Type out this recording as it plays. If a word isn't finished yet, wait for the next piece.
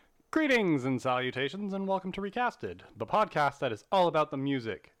Greetings and salutations, and welcome to Recasted, the podcast that is all about the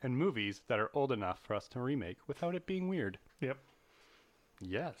music and movies that are old enough for us to remake without it being weird. Yep.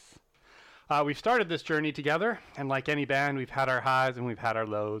 Yes. We've started this journey together, and like any band, we've had our highs and we've had our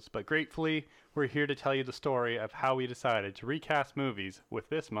lows, but gratefully, we're here to tell you the story of how we decided to recast movies with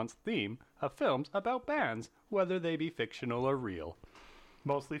this month's theme of films about bands, whether they be fictional or real.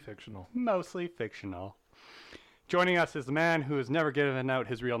 Mostly fictional. Mostly fictional. Joining us is the man who has never given out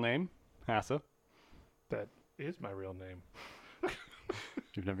his real name, Asa. That is my real name.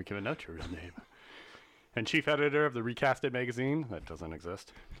 You've never given out your real name. And chief editor of the Recasted magazine, that doesn't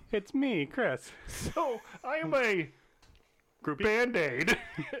exist. It's me, Chris. So, I am a Groupie. Band-Aid,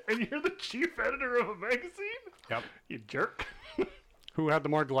 and you're the chief editor of a magazine? Yep. You jerk. Who had the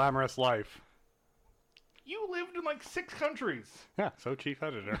more glamorous life? You lived in like 6 countries. Yeah, so chief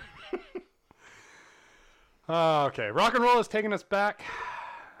editor. Okay, rock and roll has taken us back.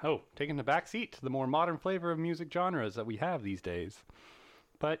 Taking the back seat to the more modern flavor of music genres that we have these days.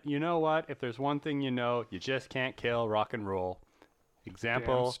 But you know what? If there's one thing you know, you just can't kill rock and roll.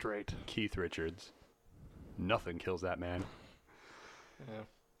 Example, Damn straight. Keith Richards. Nothing kills that man.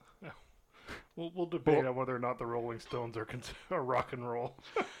 Yeah. We'll debate on whether or not the Rolling Stones are rock and roll.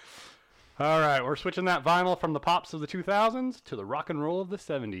 All right, we're switching that vinyl from the pops of the 2000s to the rock and roll of the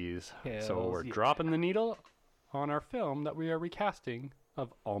 70s. So we're dropping the needle on our film that we are recasting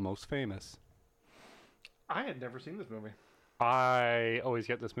of Almost Famous. I had never seen this movie. I always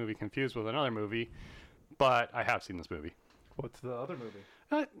get this movie confused with another movie, but I have seen this movie. What's the other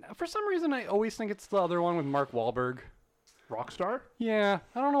movie? For some reason, I always think it's the other one with Mark Wahlberg. Rockstar? Yeah,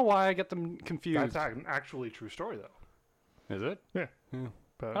 I don't know why I get them confused. That's an actually true story, though. Is it? Yeah.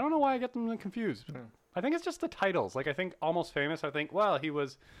 I don't know why I get them confused. Yeah. I think it's just the titles. Like, I think Almost Famous, I think, well, he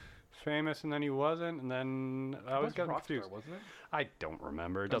was famous and then he wasn't, and then I always got confused. Wasn't it? I don't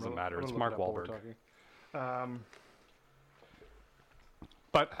remember. It doesn't matter. It's Mark Wahlberg.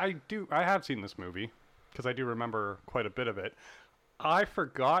 But I have seen this movie because I do remember quite a bit of it. I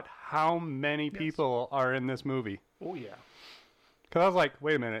forgot how many people are in this movie. Oh, yeah. Because I was like,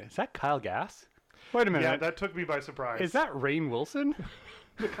 wait a minute, is that Kyle Gass? Wait a minute. Yeah, that took me by surprise. Is that Rainn Wilson?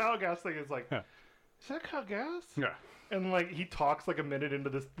 The Kyle Gass thing is like, is that Kyle Gass? Yeah. And like he talks like a minute into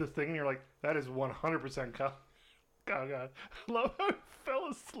this thing, and you're like, that is 100% Kyle Gass. I love how he fell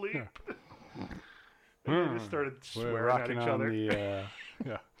asleep. Yeah. And they just started swearing at each other.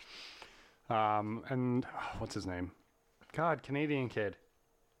 Yeah. And what's his name? God, Canadian kid.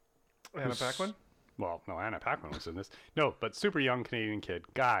 Anna Paquin? Well, no, Anna Paquin was in this. No, but super young Canadian kid.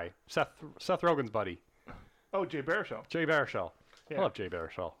 Guy. Seth Rogen's buddy. Oh, Jay Baruchel. Jay Baruchel. Yeah. I love Jay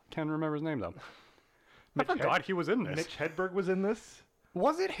Baruchel. Can't remember his name, though. I forgot he was in this. Mitch Hedberg was in this.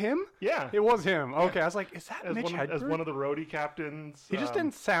 Was it him? Yeah. It was him. Okay, I was like, is that Mitch Hedberg? As one of the roadie captains. He just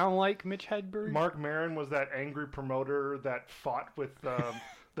didn't sound like Mitch Hedberg. Mark Maron was that angry promoter that fought with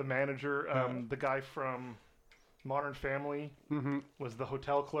the manager. The guy from Modern Family was the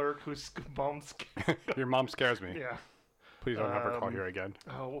hotel clerk whose mom... Your mom scares me. Yeah. Please don't ever call here again.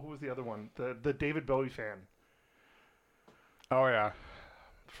 Oh, what was the other one? The David Bowie fan. Oh, yeah.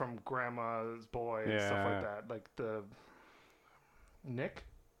 From Grandma's Boy and stuff like that. Like the... Nick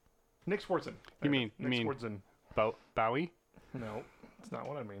Swartzen. You mean Swartzen. Bowie? No, that's not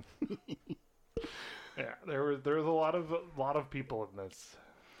what I mean. Yeah, there was a lot of people in this.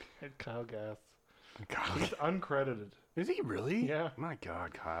 And Kyle Gass. God. He's uncredited. Is he really? Yeah. My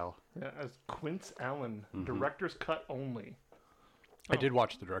God, Kyle. Yeah, as Quince Allen, director's cut only. I did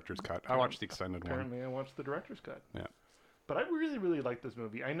watch the director's cut. I watched the extended one. Apparently, I watched the director's cut. Yeah. But I really, really like this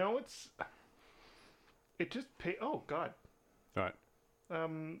movie. I know it just oh God. All right.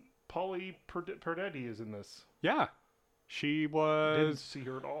 Polly Perdetti is in this. Yeah. She was... Didn't see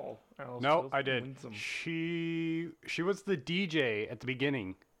her at all. No, I did. Winsome. She was the DJ at the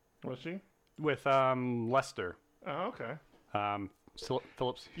beginning. Was she? With Lester. Oh, okay.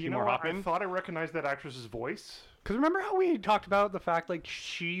 Phillips You know what? I thought I recognized that actress's voice. Because remember how we talked about the fact, like,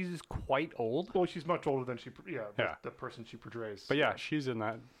 she's quite old? Well, she's much older than the person she portrays. But yeah, she's in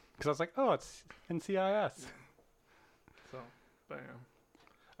that. Because I was like, oh, it's NCIS. So, but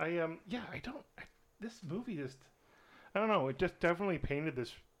this movie just, I don't know, it just definitely painted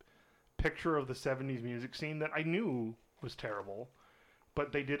this picture of the 70s music scene that I knew was terrible,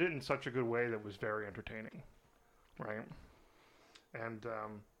 but they did it in such a good way that was very entertaining, right? And,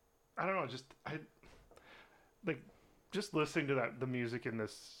 I don't know, just listening to the music in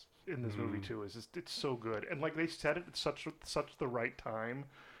this movie too is just, it's so good. And like they said it at such the right time,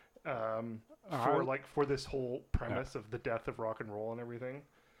 for this whole premise of the death of rock and roll and everything.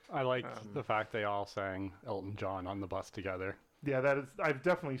 I liked the fact they all sang Elton John on the bus together. Yeah, that is. I've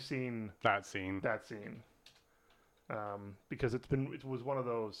definitely seen that scene. that scene. Because it was one of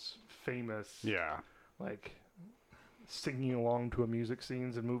those famous, Yeah. like, singing along to a music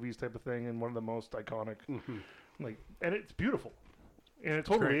scenes in movies type of thing, and one of the most iconic, like, and it's beautiful, and it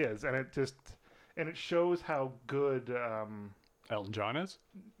totally is, and it shows how good Elton John is.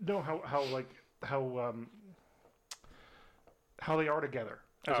 no how they are together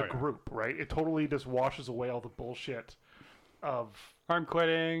as a group, right? It totally just washes away all the bullshit of I'm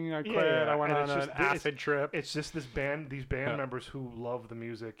quitting. I quit. yeah. I went And on an acid trip. It's just these band members who love the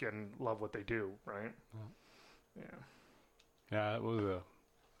music and love what they do, right? Yeah. Yeah, it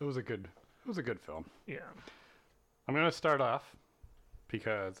was a good film. Yeah. I'm gonna start off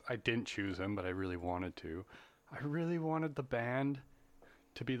because I didn't choose him, but I really wanted to. I really wanted the band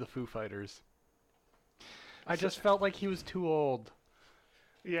to be the Foo Fighters. I just felt like he was too old.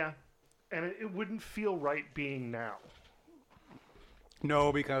 Yeah. And it wouldn't feel right being now.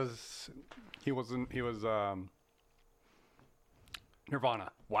 No, because he was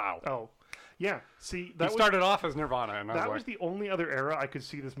Nirvana. Wow. Oh. Yeah. See, He that started off as Nirvana, and that was the only other era I could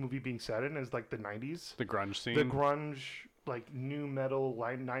see this movie being set in is like the 90s. the grunge scene. The grunge, like new metal,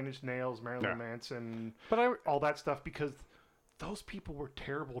 Nine Inch Nails, Marilyn Manson, But all that stuff, because those people were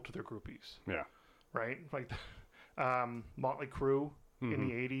terrible to their groupies. Yeah. Right? Like Motley Crue in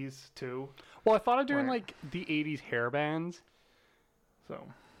the 80s too. Well, I thought of doing Right. like the 80s hair bands. So,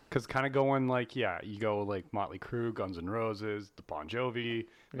 Because kind of going like, you go like Motley Crue, Guns N' Roses, the Bon Jovi,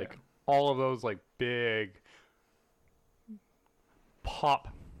 like all of those like big pop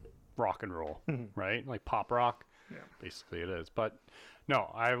rock and roll, right? Like pop rock. Yeah. Basically it is. But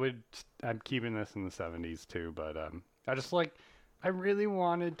no, I'm keeping this in the 70s too. But I really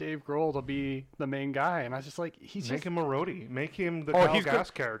wanted Dave Grohl to be the main guy. And I was just like, make him a roadie. Make him the Kyle Gass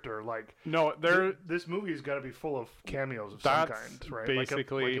character. Like, no, this movie's got to be full of cameos of some kind, right?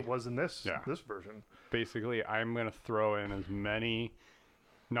 Basically, like it was in this version. Basically, I'm going to throw in as many,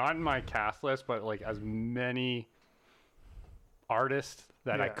 not in my cast list, but like as many artists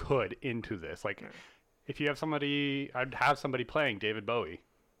that I could into this. Like, if you have somebody, I'd have somebody playing David Bowie.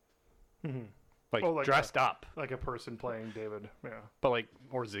 Like, dressed up. Like a person playing David, yeah. But like,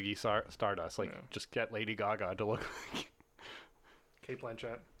 or Ziggy Stardust. Like, just get Lady Gaga to look like... Kate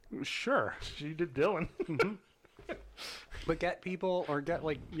Blanchett. Sure. She did Dylan. But get people, or get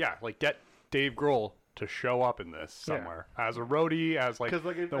get Dave Grohl to show up in this somewhere. As a roadie, as like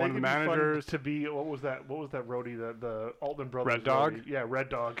one of the managers. To be, what was that roadie, the Altman Brothers Red Dog? Roadie. Yeah, Red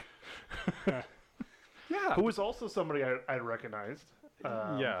Dog. Yeah. Who was also somebody I recognized.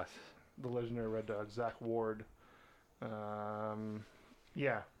 Yes. The legendary Red Dog, Zach Ward.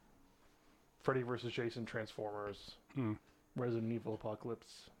 Yeah. Freddy vs. Jason, Transformers, Resident Evil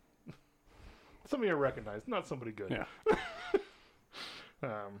Apocalypse. Somebody I recognized, not somebody good.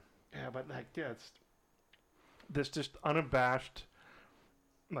 Yeah. But like, it's this just unabashed,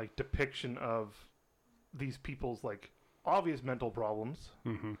 like, depiction of these people's like obvious mental problems,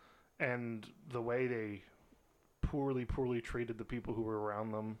 and the way they poorly treated the people who were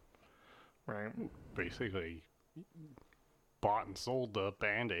around them. Right. Basically, bought and sold the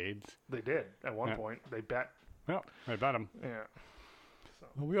Band-Aids. They did at one point. They bet. Yeah, I bet them. Yeah. So.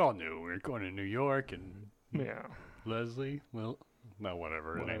 Well, we all knew we were going to New York, and yeah, Leslie. Well, no,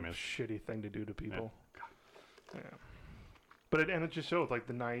 whatever her name is. Shitty thing to do to people. Yeah. But it just shows like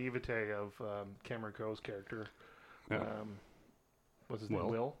the naivete of Cameron Crowe's character. Yeah. What's his name?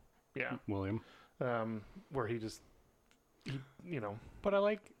 Will. Yeah. William. Where he But I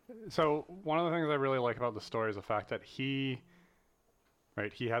like. So one of the things I really like about the story is the fact that he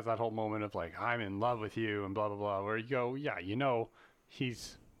has that whole moment of like, I'm in love with you and blah blah blah, where you go,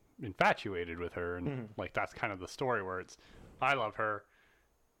 he's infatuated with her, and like that's kind of the story where it's, I love her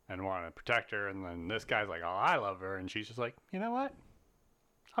and want to protect her, and then this guy's like, oh, I love her, and she's just like, you know what,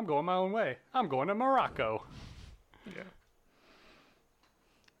 I'm going my own way, I'm going to Morocco. Yeah.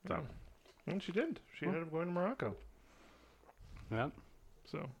 So. And she did. She ended up going to Morocco. Yep.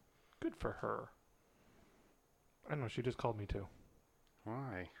 So, good for her. I don't know. She just called me too.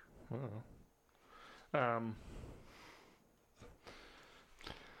 Why? I don't know.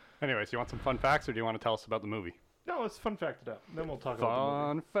 Anyways, you want some fun facts, or do you want to tell us about the movie? No, let's fun fact it up. Then we'll talk about the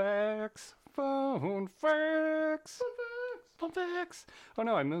movie. Fun facts. Oh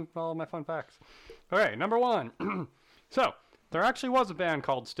no, I moved all my fun facts. Okay, number one. So, there actually was a band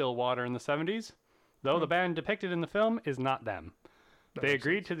called Stillwater in the 70s, though the band depicted in the film is not them. They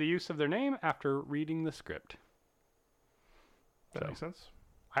agreed to the use of their name after reading the script. That makes sense.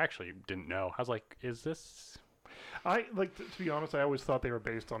 I actually didn't know. I was like, is this... I like to be honest. I always thought they were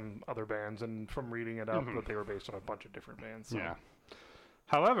based on other bands, and from reading it up, that they were based on a bunch of different bands. So. Yeah.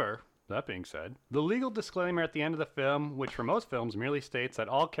 However, that being said, the legal disclaimer at the end of the film, which for most films merely states that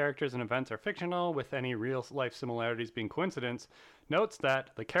all characters and events are fictional, with any real-life similarities being coincidence, notes that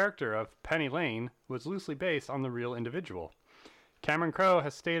the character of Penny Lane was loosely based on the real individual. Cameron Crowe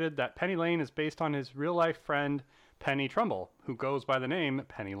has stated that Penny Lane is based on his real-life friend Penny Trumbull, who goes by the name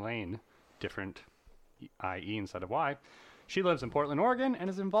Penny Lane, different I-E instead of Y. She lives in Portland, Oregon, and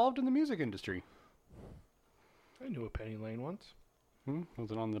is involved in the music industry. I knew a Penny Lane once.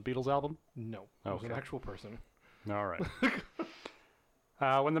 Was it on the Beatles album? No. It was an actual person. All right.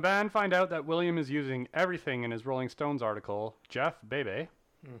 When the band find out that William is using everything in his Rolling Stones article, Jeff Bebe,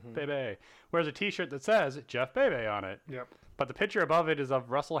 Bebe wears a t-shirt that says Jeff Bebe on it. Yep. But the picture above it is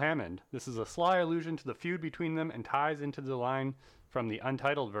of Russell Hammond. This is a sly allusion to the feud between them and ties into the line from the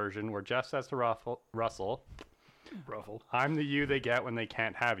untitled version where Jeff says to Russell, I'm the you they get when they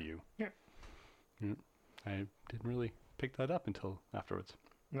can't have you. Yeah. I didn't really pick that up until afterwards.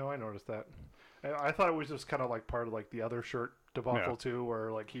 No, I noticed that. I thought it was just kind of like part of like the other shirt debacle too,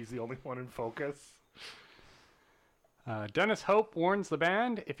 where like he's the only one in focus. Dennis Hope warns the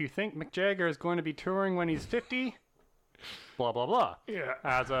band, if you think Mick Jagger is going to be touring when he's 50, blah, blah, blah. Yeah.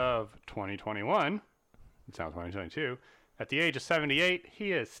 As of 2021, it's now 2022, at the age of 78,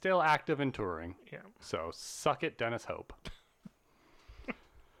 he is still active and touring. Yeah. So suck it, Dennis Hope.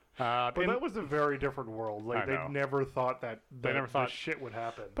 But that was a very different world. Like they never thought that this shit would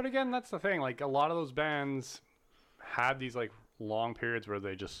happen. But again, that's the thing. Like a lot of those bands had these like long periods where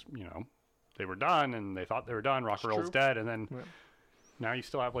they just, they were done and they thought they were done. Rock and roll's dead, and then now you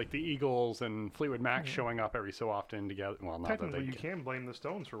still have like the Eagles and Fleetwood Mac showing up every so often together. Well, not technically, that you can blame the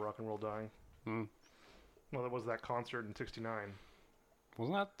Stones for rock and roll dying. Well, there was that concert in /'69.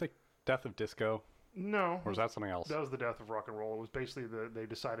 Wasn't that the death of disco? No. Or was that something else? That was the death of rock and roll. It was basically they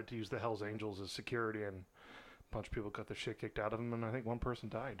decided to use the Hells Angels as security, and a bunch of people got the shit kicked out of them, and I think one person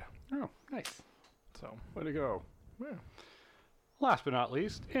died. Oh, nice. So, way to go. Yeah. Last but not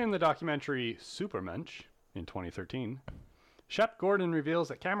least, in the documentary Supermensch in 2013, Shep Gordon reveals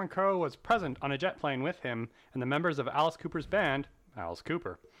that Cameron Crowe was present on a jet plane with him and the members of Alice Cooper's band, Alice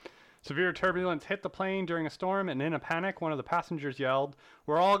Cooper. Severe turbulence hit the plane during a storm, and in a panic, one of the passengers yelled,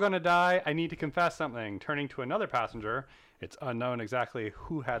 "We're all going to die. I need to confess something," turning to another passenger, it's unknown exactly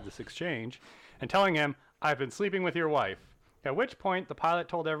who had this exchange, and telling him, "I've been sleeping with your wife." At which point, the pilot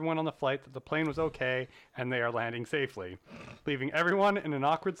told everyone on the flight that the plane was okay and they are landing safely, leaving everyone in an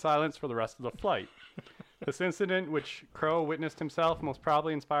awkward silence for the rest of the flight. This incident, which Crowe witnessed himself, most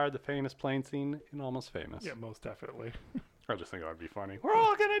probably inspired the famous plane scene in Almost Famous. Yeah, most definitely. I just think that would be funny. We're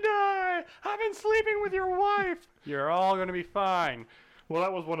all going to die! I've been sleeping with your wife! You're all going to be fine. Well,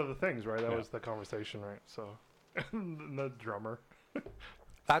 that was one of the things, right? That was the conversation, right? So, the drummer.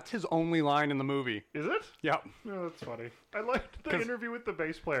 That's his only line in the movie. Is it? Yeah. Oh, that's funny. I liked the interview with the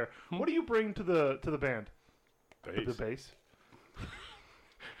bass player. What do you bring to the band? Bass. The bass.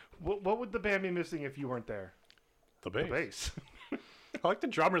 What would the band be missing if you weren't there? The bass. The bass. I like the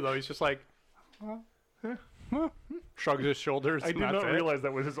drummer, though. He's just like, shrugs his shoulders. I did not realize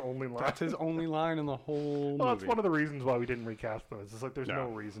that was his only line. That's his only line in the whole movie. Well, that's one of the reasons why we didn't recast them. It's just like there's no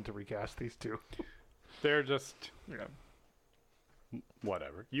reason to recast these two. They're just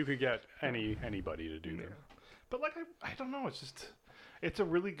whatever. You could get anybody to do them. But like I don't know. It's a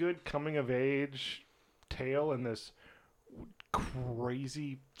really good coming of age tale in this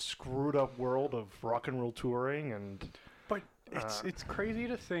crazy screwed up world of rock and roll touring, and but it's crazy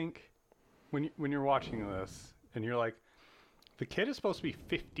to think when you're watching this and you're like, the kid is supposed to be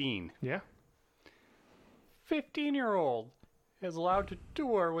 15. Yeah. 15-year-old is allowed to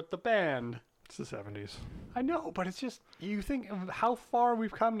tour with the band. It's the 70s. I know, but it's just, you think of how far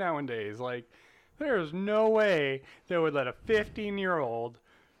we've come nowadays. Like, there's no way they would let a 15-year-old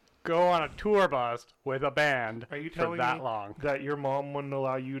go on a tour bus with a band for that long. That your mom wouldn't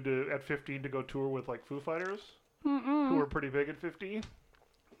allow you to, at 15, to go tour with, like, Foo Fighters? Who were pretty big at 15?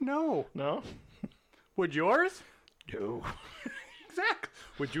 No. No? Would yours? No. Exactly.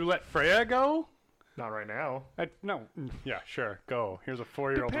 Would you let Freya go? Not right now. No. Yeah, sure. Go. Here's a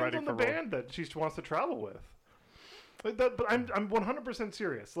 4-year-old ready for Depends on the band that she wants to travel with. Like that, but I'm 100%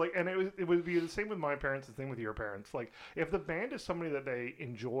 serious. Like, and it would be the same with my parents, the same with your parents. Like, if the band is somebody that they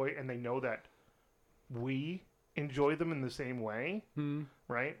enjoy and they know that we enjoy them in the same way,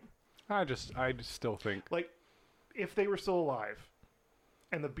 right? I just still think, like, if they were still alive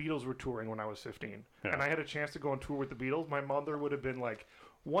and the Beatles were touring when I was 15 and I had a chance to go on tour with the Beatles, my mother would have been like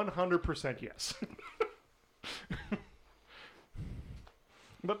 100% yes.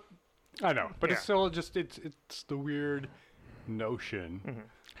 But I know, but Yeah. it's still just it's the weird notion. Mm-hmm.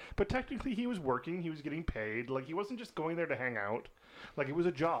 But technically, he was working. He was getting paid. Like, he wasn't just going there to hang out. Like, it was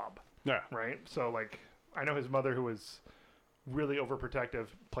a job, Yeah. right? So, like, I know his mother, who was really overprotective,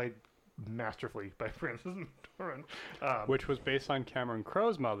 played masterfully by Frances McDormand. Which was based on Cameron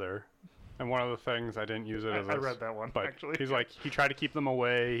Crowe's mother. And one of the things, I didn't use it as I read that one, but actually. he's like, he tried to keep them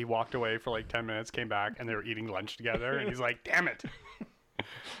away. He walked away for like 10 minutes, came back, and they were eating lunch together. And he's like, damn it.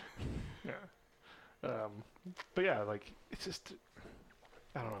 Yeah. But yeah, like, it's just,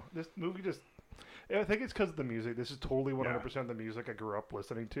 I don't know. This movie just, I think it's because of the music. This is totally 100% the music I grew up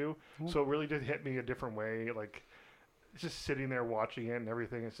listening to. So it really did hit me a different way. Like, it's just sitting there watching it and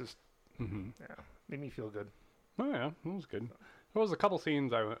everything. It's just, yeah, made me feel good. Oh, yeah, that was good. There was a couple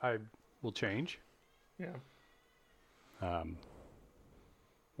scenes I will change. Yeah.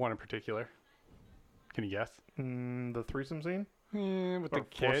 One in particular. Can you guess? The threesome scene? With the Or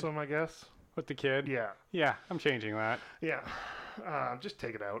kid. foursome, I guess. With the kid. Yeah. Yeah, I'm changing that. Yeah. Just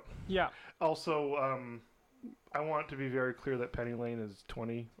take it out. Yeah. Also, I want to be very clear that Penny Lane is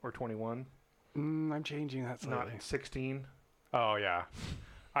 20 or 21, I'm changing that slightly. not 16. Oh, yeah.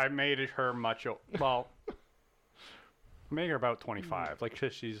 I made it her much... Well, made her about 25, like,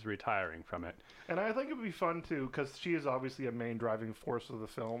 'cause she's retiring from it. And I think it would be fun, too, because she is obviously a main driving force of the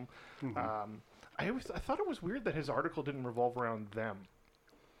film. I thought it was weird that his article didn't revolve around them.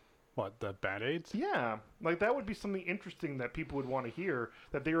 What, the Band-Aids? Yeah, like that would be something interesting that people would want to hear,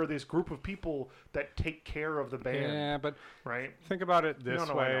 that they are this group of people that take care of the band, Yeah, but right? think about it this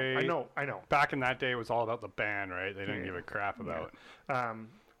No, way. I know. Back in that day, it was all about the band, right? They didn't give a crap about...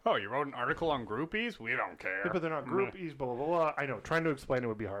 Oh, you wrote an article on groupies? We don't care. But they're not groupies, blah, blah, blah. I know, trying to explain it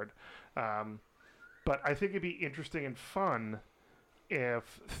would be hard. But I think it'd be interesting and fun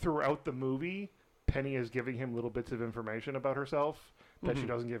if throughout the movie, Penny is giving him little bits of information about herself that she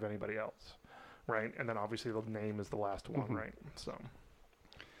doesn't give anybody else, right? And then obviously the name is the last one, right? So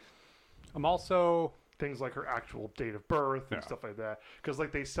I'm also... things like her actual date of birth and stuff like that, because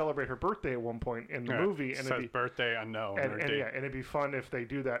like they celebrate her birthday at one point in the movie, and says birthday unknown. and it'd be fun if they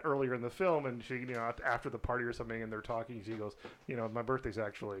do that earlier in the film, and she, after the party or something, and they're talking, she goes, my birthday's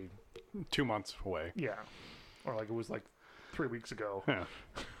actually 2 months away. Yeah, or like it was like 3 weeks ago. Yeah.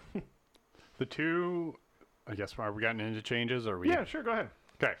 The two, I guess, are we getting into changes, or we? Yeah, sure, go ahead.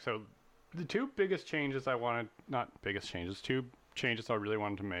 Okay, so the two biggest changes I wanted, not biggest changes, two changes I really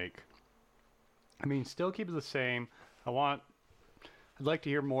wanted to make. I mean, still keep it the same. I'd like to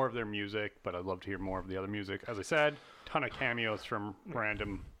hear more of their music, but I'd love to hear more of the other music. As I said, ton of cameos from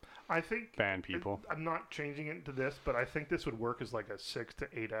random band people. I'm not changing it to this, but I think this would work as like a 6 to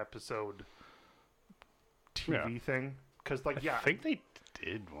 8 episode TV thing. Because I think they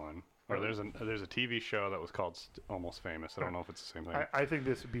did one. Or there's a TV show that was called Almost Famous. I don't know if it's the same thing. I think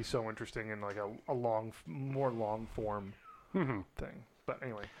this would be so interesting in like a more long form thing. But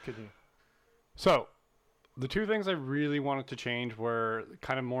anyway, continue. So, the two things I really wanted to change were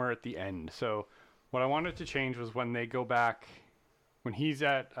kind of more at the end. So, what I wanted to change was when they go back, when he's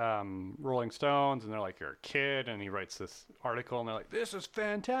at Rolling Stones, and they're like, you're a kid, and he writes this article, and they're like, this is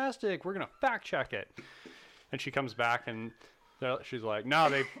fantastic, we're going to fact check it. And she comes back, and she's like, no,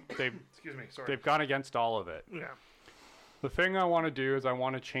 they've excuse me, sorry. They've gone against all of it. Yeah. The thing I want to do is I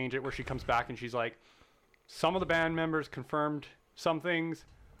want to change it where she comes back, and she's like, some of the band members confirmed some things,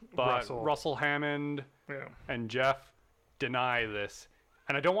 but Russell Hammond and Jeff deny this.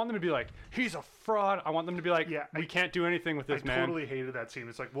 And I don't want them to be like, he's a fraud. I want them to be like, we can't do anything with this man. I totally hated that scene.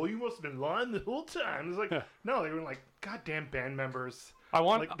 It's like, well, you must have been lying the whole time. It's like, no, they were like, goddamn band members.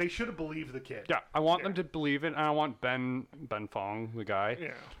 They should have believed the kid. Yeah, I want them to believe it. And I want Ben Fong, the guy.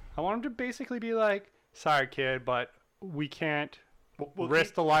 Yeah. I want him to basically be like, sorry, kid, but we can't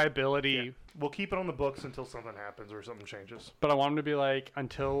risk the liability. Yeah. We'll keep it on the books until something happens or something changes. But I want him to be like,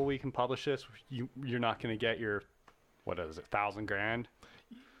 until we can publish this, you're not going to get your, what is it, $1,000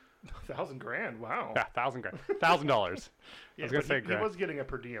 $1,000? Wow. Yeah, $1,000. $1,000. I was gonna say he was getting a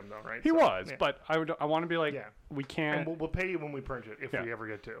per diem though, right? He was, but I want to be like, we can't. And we'll pay you when we print it if we ever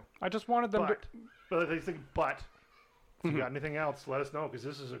get to. I just wanted them but they think, if you got anything else, let us know, because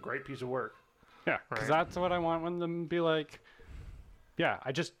this is a great piece of work. Yeah, because that's what I want when them be like. Yeah,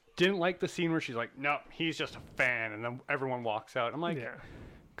 I just didn't like the scene where she's like, no, he's just a fan, and then everyone walks out. I'm like,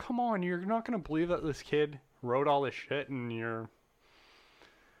 come on, you're not going to believe that this kid wrote all this shit, and you're...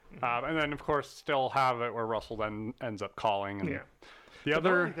 and then, of course, still have it where Russell then ends up calling. And the other...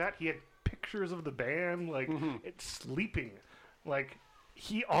 Not only that, he had pictures of the band, like, it's sleeping. Like,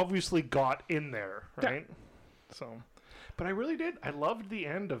 he obviously got in there, right? So, but I really did. I loved the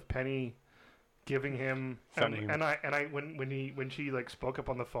end of Penny giving him Sending him. when she like spoke up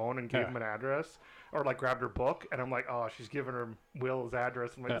on the phone and gave Yeah. him an address or like grabbed her book, and I'm like, oh, she's giving her Will his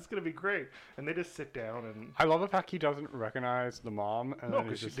address. I'm like, Yeah. this is gonna be great. And they just sit down and I love the fact he doesn't recognize the mom. And no, then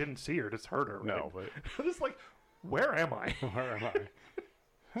because he's she just, didn't see her, just heard her. Right? No, but Just like, where am I? where am I?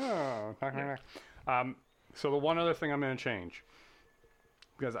 Oh, knock, knock, knock. So the one other thing I'm going to change,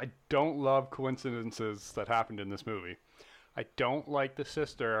 because I don't love coincidences that happened in this movie. I don't like the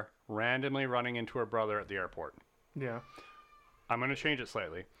sister randomly running into her brother at the airport. Yeah. I'm going to change it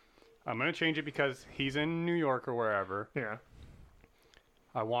slightly. I'm going to change it because he's in New York or wherever. Yeah.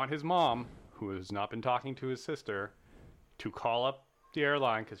 I want his mom, who has not been talking to his sister, to call up the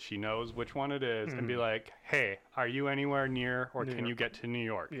airline because she knows which one it is and be like, hey, are you anywhere near or New can you York. get to New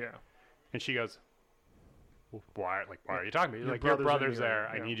York? Yeah. And she goes, why are you talking to me? Your Like, your brother's in brother's New there. York,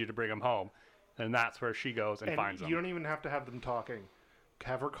 I yeah. need you to bring him home. And that's where she goes and finds you him. don't even have to have them talking.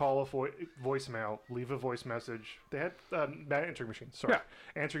 Have her call a voicemail, leave a voice message. They had answering machine. Sorry,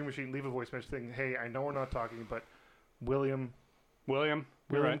 answering machine. Leave a voice message saying, "Hey, I know we're not talking, but William William,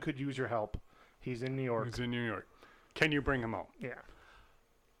 you're right. could use your help. He's in New York. He's in New York. Can you bring him home? Yeah,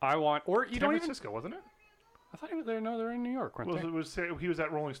 I want, or you San don't even. Francisco, wasn't it? I thought he was there. No, they're in New York, weren't they? He was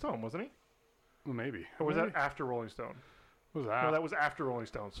at Rolling Stone, wasn't he? Well, maybe. Or was Maybe. that after Rolling Stone? What was that? No, that was after Rolling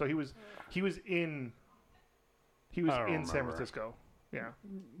Stone. So he was in I don't in San remember. Francisco. Yeah,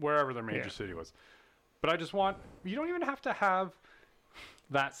 Wherever their major Yeah. city was. But I just want, you don't even have to have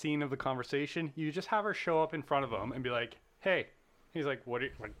that scene of the conversation. You just have her show up in front of him and be like, hey. He's like, what?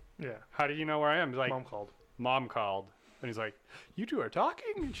 Like, yeah. how do you know where I am? He's like, Mom called. Mom called. And he's like, you two are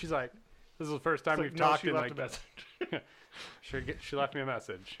talking? And she's like, this is the first time It's we've like, no, talked she in left like, a message. she left me a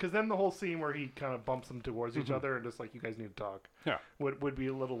message. Because then the whole scene where he kind of bumps them towards each other and just like, you guys need to talk. Yeah. Would be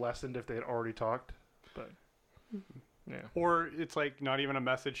a little lessened if they had already talked. But yeah. Or it's like not even a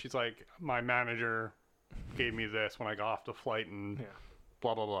message. She's like, my manager gave me this when I got off the flight and Yeah.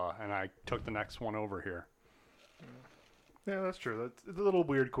 blah, blah, blah. And I took the next one over here. Yeah, that's true. It's a little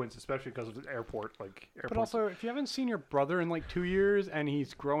weird coincidence, especially because of the airport. Like, But also, if you haven't seen your brother in like 2 years and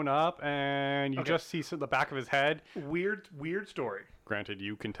he's grown up and you Okay. just see the back of his head. weird story. Granted,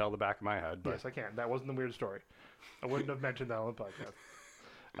 you can tell the back of my head, but Yes, I can. That wasn't the weird story. I wouldn't have mentioned that on the podcast.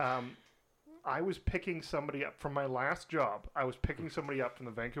 I was picking somebody up from my last job. I was picking somebody up from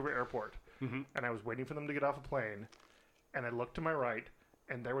the Vancouver airport, and I was waiting for them to get off a plane. And I looked to my right,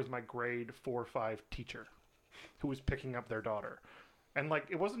 and there was my grade 4 or 5 teacher, who was picking up their daughter. And like,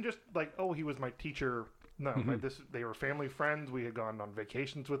 it wasn't just like, oh, he was my teacher. No, like they were family friends. We had gone on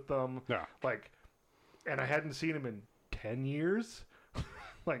vacations with them. yeah. Like, and I hadn't seen him in 10 years.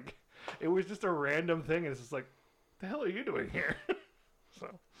 Like, it was just a random thing. And it's just like, the hell are you doing here? So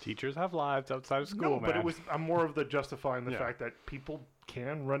Teachers have lives outside of school, no, man. but it was. I'm more of the justifying the Yeah. fact that people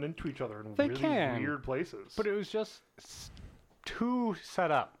can run into each other in They really can. weird places. But it was just too set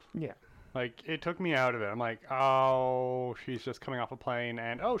up. yeah, Like, it took me out of it. I'm like, oh, she's just coming off a plane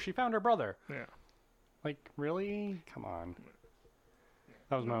and, oh, she found her brother. yeah, Like, really? Come on.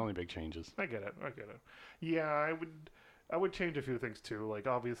 That was my only big changes. I get it. Yeah, I would change a few things too. Like,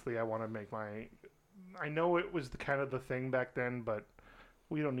 obviously, I want to make my. I know it was the kind of the thing back then, but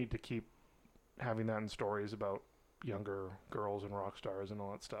we don't need to keep having that in stories about younger girls and rock stars and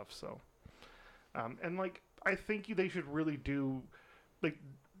all that stuff. So, and like, I think they should really do, like,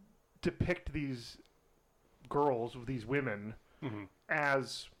 depict these girls, these women,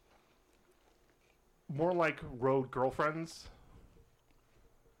 as more like road girlfriends,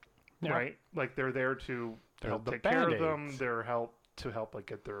 Yeah. right? Like, they're there to They're help the take care of them. Band-Aids. They're to help like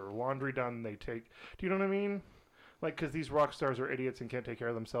get their laundry done. They take. Do you know what I mean? Like, because these rock stars are idiots and can't take care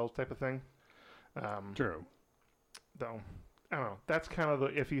of themselves, type of thing. True. Though, I don't know. That's kind of the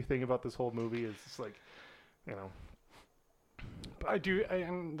iffy thing about this whole movie. Is it's like, you know. I do,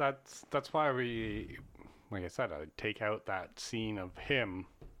 and that's why we, like I said, I take out that scene of him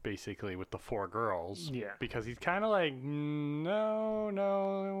basically with the 4 girls. Yeah. Because he's kind of like,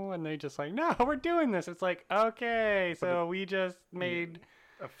 no, and they just like, no, we're doing this. It's like, okay, so we just made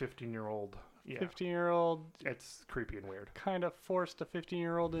A 15-year-old. Yeah. 15-year-old It's creepy and weird. kind of forced a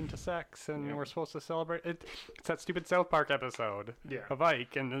 15-year-old into sex, and Yeah. we're supposed to celebrate it. It's that stupid South Park episode Yeah. of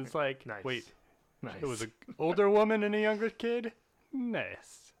Ike, and it's like, Nice. wait, Nice. it was an older woman and a younger kid?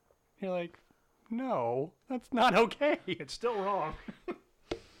 Nice. You're like, no, that's not okay. It's still wrong.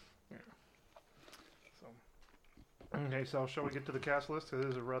 Yeah. So. Okay, so shall we get to the cast list? It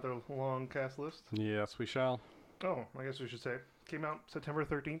is a rather long cast list. Yes, we shall. Oh, I guess we should say it came out September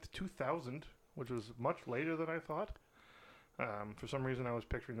 13th, 2000, which was much later than I thought. For some reason, I was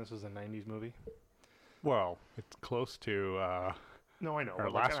picturing this as a 90s movie. Well, it's close to No, I know. Or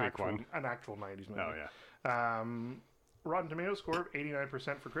but last an week actual, one. An actual 90s movie. Oh, yeah. Rotten Tomatoes score of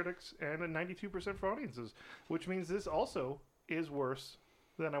 89% for critics and a 92% for audiences, which means this also is worse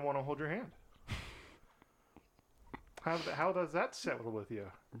than I Want to Hold Your Hand. How does that settle with you?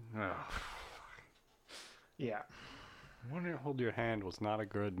 Oh. Yeah. I Want to Hold Your Hand was not a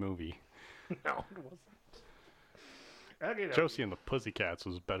good movie. No, it wasn't. Okay, no. Josie and the Pussycats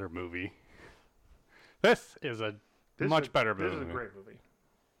was a better movie. This is a much better movie. This is a great movie.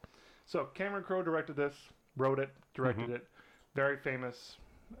 So Cameron Crowe directed this, wrote it, directed it. Very famous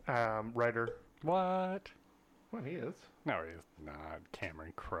writer. What? Well, he is. No, he's not.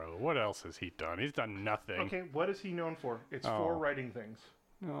 Cameron Crowe. What else has he done? He's done nothing. Okay, what is he known for? It's for writing things.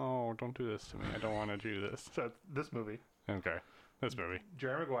 No, don't do this to me. I don't want to do this. So this movie. Okay. This movie.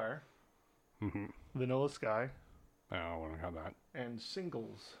 Jerry Maguire. Mm-hmm. Vanilla Sky. No, I wouldn't have got that. And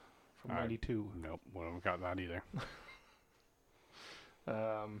Singles from '92. Nope, wouldn't have got that either.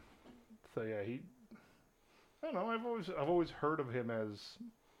 So yeah, I don't know. I've always heard of him as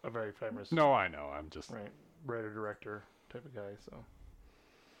a very famous. No, I know. I'm just writer director type of guy. So.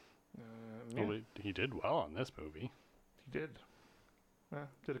 Well, he did well on this movie. He did.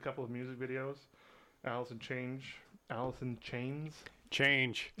 Did a couple of music videos. Alice in Chains.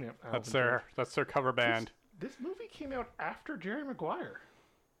 Change. Yep. That's their cover band. This movie came out after Jerry Maguire.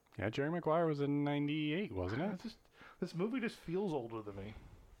 Yeah, Jerry Maguire was in '98, wasn't it? This movie just feels older than me.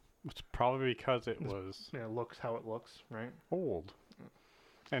 It's probably because it was looks how it looks, right? Old.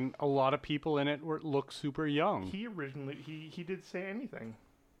 And a lot of people in it look super young. He originally he did Say Anything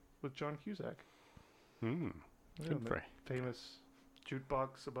with John Cusack. Good for famous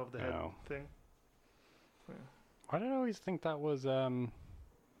jukebox above the head thing. Yeah. Why did I always think that was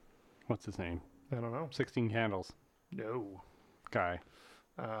what's his name? I don't know. 16 Candles. No. Guy.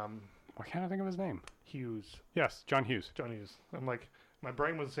 Why can't I think of his name? Hughes. Yes, John Hughes. John Hughes. I'm like, my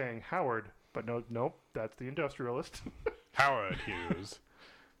brain was saying Howard, but nope, that's the industrialist. Howard Hughes.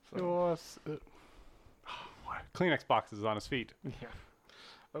 Kleenex boxes on his feet. Yeah.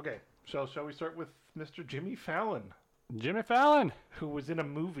 Okay, shall we start with Mr. Jimmy Fallon? Jimmy Fallon, who was in a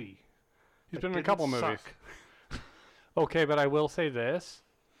movie. He's been in a couple movies. Okay, but I will say this.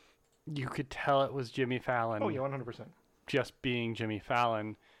 You could tell it was Jimmy Fallon. Oh, yeah, 100%. Just being Jimmy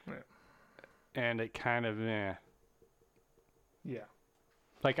Fallon. Yeah. And it kind of, Yeah.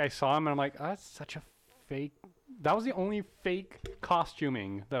 Like, I saw him and I'm like, oh, that's such a fake. That was the only fake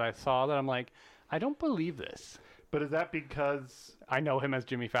costuming that I saw that I'm like, I don't believe this. But is that because I know him as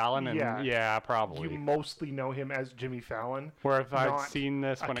Jimmy Fallon? And yeah, probably. You mostly know him as Jimmy Fallon. Where if I'd seen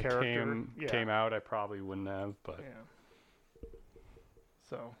this when it character. came out, I probably wouldn't have. But yeah.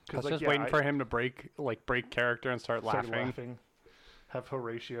 So I was just waiting for him to break character and start laughing. Have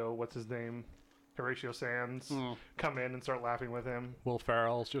Horatio, what's his name? Horatio Sands come in and start laughing with him. Will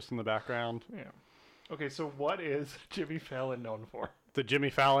Ferrell's just in the background. Yeah. Okay, so what is Jimmy Fallon known for? The Jimmy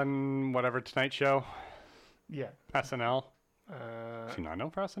Fallon, whatever, Tonight Show? Yeah. SNL? Is he not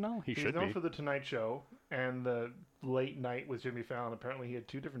known for SNL? He should be. He's known for The Tonight Show and the Late Night with Jimmy Fallon. Apparently he had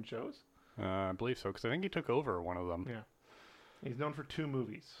 2 different shows. I believe so, because I think he took over one of them. Yeah. He's known for 2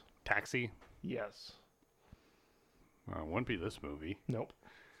 movies. Taxi? Yes. It wouldn't be this movie. Nope.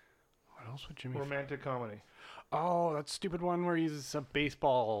 What else would Jimmy Romantic comedy. Oh, that stupid one where he's a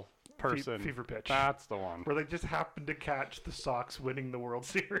baseball person. Fever Pitch. That's the one. Where they just happened to catch the Sox winning the World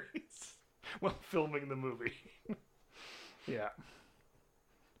Series while filming the movie. Yeah.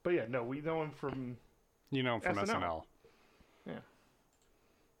 But yeah, no, we know him from... You know him from SNL. Yeah.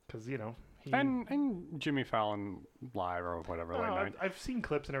 Because, he... And Jimmy Fallon Live or whatever. I've seen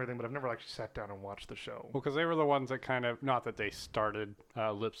clips and everything, but I've never actually sat down and watched the show. Well, because they were the ones that kind of... Not that they started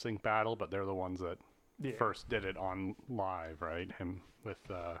Lip Sync Battle, but they're the ones that first did it on live, right? Him with...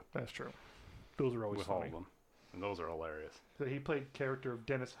 That's true. Those are always with funny. all of them. And those are hilarious. So he played character of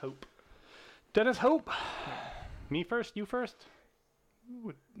Dennis Hope. Dennis Hope! Me first? You first?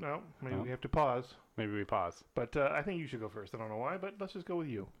 No, maybe we have to pause. Maybe we pause. But I think you should go first. I don't know why, but let's just go with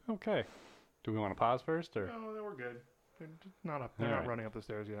you. Okay. Do we want to pause first, or? No, then we're good. They're not up. They're not running up the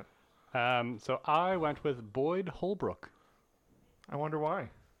stairs yet. So I went with Boyd Holbrook. I wonder why.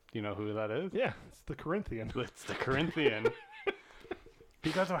 Do you know who that is? Yeah, it's the Corinthian. It's the Corinthian.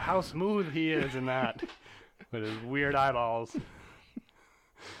 Because of how smooth he is in that. With his weird eyeballs.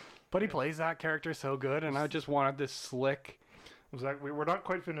 But he plays that character so good, and I just wanted this slick... We're not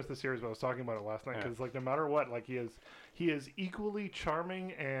quite finished the series, but I was talking about it last night, because no matter what, he is equally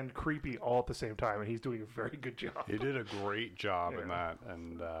charming and creepy all at the same time, and he's doing a very good job. He did a great job in that,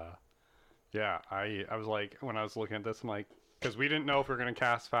 and I was like, when I was looking at this, I'm like, because we didn't know if we were going to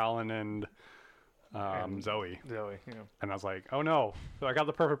cast Fallon and Zoe. Zoe, yeah. And I was like, oh no, so I got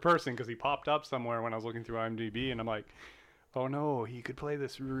the perfect person because he popped up somewhere when I was looking through IMDb, and I'm like, oh no, he could play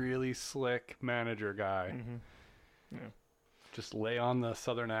this really slick manager guy. Mm-hmm. Yeah. Just lay on the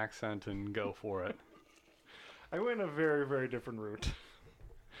southern accent and go for it. I went a very, very different route.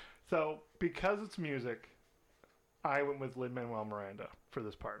 So, because it's music, I went with Lin-Manuel Miranda for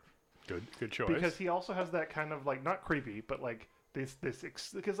this part. Good choice. Because he also has that kind of, like, not creepy, but, like,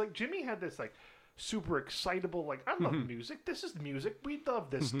 because, like, Jimmy had this, like, super excitable, like, I love music. This is music. We love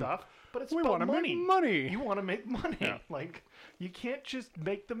this stuff. But it's about money. Make money. You want to make money. Yeah. Like, you can't just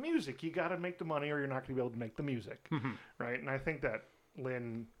make the music. You got to make the money or you're not going to be able to make the music. Right? And I think that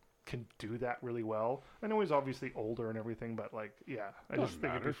Lin can do that really well. I know he's obviously older and everything, but, like, yeah. I just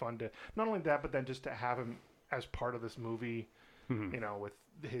think it'd be fun to, not only that, but then just to have him as part of this movie, you know, with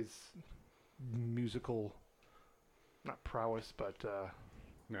his musical, not prowess, but,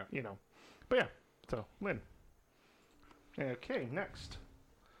 you know. But yeah, so, Lin. Okay, next.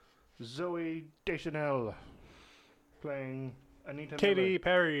 Zoe Deschanel playing Anita Katy Miller.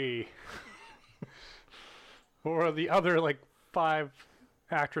 Perry. Or the other, like, 5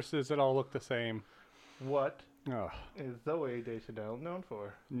 actresses that all look the same. What Oh. is Zoe Deschanel known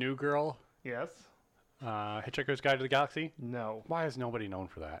for? New Girl. Yes? Hitchhiker's Guide to the Galaxy. No. Why is nobody known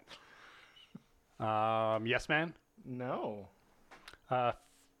for that? Yes Man. No.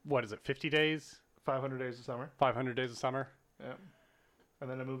 What is it? 50 Days? 500 Days of Summer. 500 Days of Summer? Yeah. And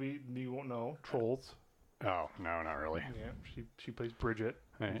then a movie you won't know, Trolls. Oh, no, not really. Yeah, she plays Bridget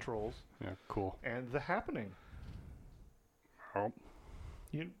in Right. Trolls. Yeah, cool. And The Happening. Oh,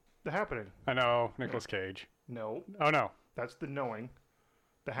 The Happening. I know. Nicolas Cage. No, Oh, no. that's The Knowing.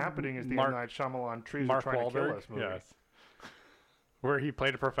 The Happening is the Mark- M. Night Shyamalan Trees Mark Are Trying to Kill Wahlberg. Us movie. Yes. Where he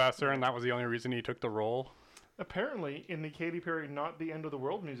played a professor, and that was the only reason he took the role. Apparently, in the Katy Perry Not the End of the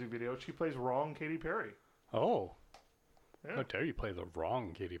World music video, she plays wrong Katy Perry. Oh. Yeah. How dare you play the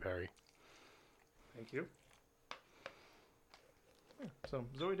wrong Katy Perry? Thank you. Yeah, so,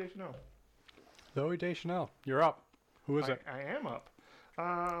 Zoe Deschanel. Zoe Deschanel. You're up. Who is it? I am up.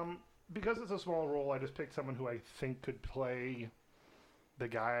 Because it's a small role, I just picked someone who I think could play the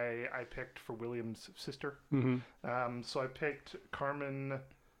guy I picked for William's sister. Mm-hmm. So I picked Carmen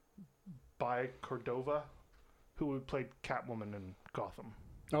by Cordova, who played Catwoman in Gotham.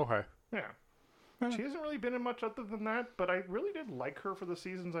 Okay. Yeah. She hasn't really been in much other than that, but I really did like her for the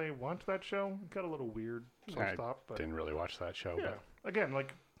seasons I watched that show. It got a little weird, so I stopped. But didn't really watch that show. yeah, again,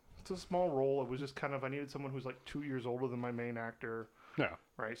 like, it's a small role. It was just kind of, I needed someone who's like 2 years older than my main actor. Yeah.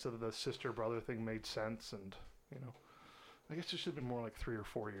 Right, so that the sister-brother thing made sense, and, you know, I guess it should have been more like 3 or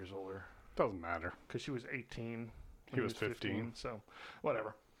 4 years older. Doesn't matter. Because she was 18. He was 15. So,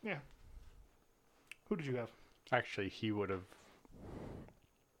 whatever. Yeah. Who did you have? Actually, he would have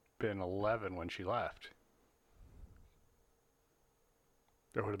been 11 when she left.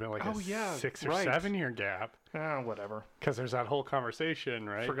 There would have been like a 6 or 7 year gap. Whatever. Because there's that whole conversation,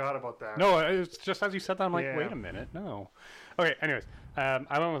 right? Forgot about that. No, it's just as you said that, I'm like, Yeah. wait a minute, no. Okay, anyways,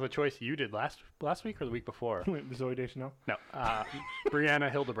 I went with a choice you did last week or the week before. Wait, Zoe Deschanel? No, Brianna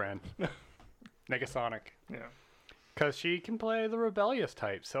Hildebrand, Negasonic, Yeah. because she can play the rebellious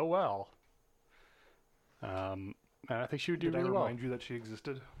type so well. And I think she would do Did I really well. remind you that she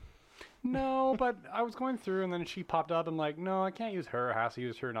existed? No, but I was going through and then she popped up. I'm like, no, I can't use her. I have to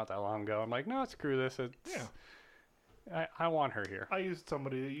use her not that long ago. I'm like, no, screw this. I want her here. I used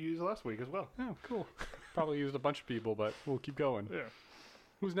somebody that you used last week as well. Oh, cool. Probably used a bunch of people, but we'll keep going. Yeah.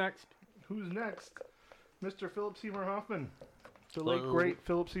 Who's next? Who's next? Mr. Philip Seymour Hoffman. The late, great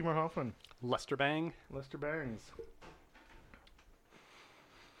Philip Seymour Hoffman. Lester Bang. Lester Bangs.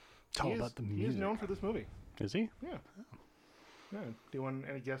 It's all about the music. He is known for this movie. Is he? Yeah. Yeah. Do you want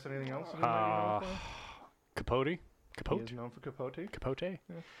to guess anything else? Capote? He Capote? is known for Capote. Capote?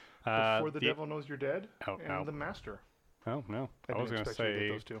 Yeah. Before the Devil Knows You're Dead. Oh, and no. The Master. Oh, no. I was didn't going to expect you say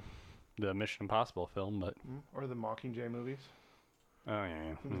get those two. the Mission Impossible film, but... Or the Mockingjay movies. Oh,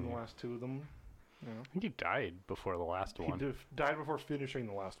 yeah. He was in the last two of them. You know. I think he died before the last one. He died before finishing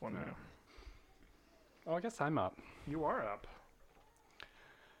the last one. Yeah. Oh, I guess I'm up. You are up.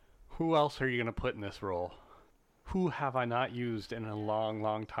 Who else are you going to put in this role? Who have I not used in a long,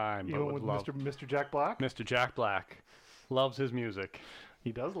 long time? You but went would with love? Mr. Jack Black? Mr. Jack Black. Loves his music.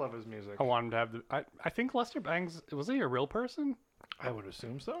 He does love his music. I want him to have the... I think Lester Bangs... Was he a real person? I would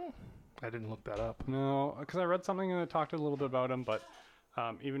assume so. I didn't look that up. No, because I read something and it talked a little bit about him, but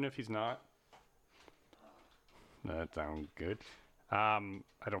even if he's not... That sounds good. I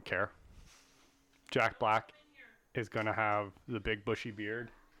don't care. Jack Black is going to have the big bushy beard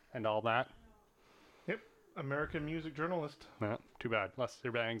and all that. Yep. American music journalist. No, too bad.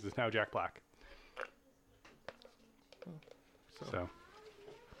 Lester Bangs is now Jack Black. So,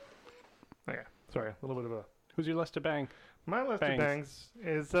 Okay, sorry, a little bit of a... who's your Lester Bang? My list of bangs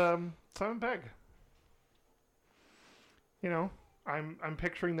is Simon Pegg. You know, I'm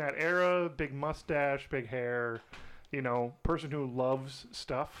picturing that era, big mustache, big hair, you know, person who loves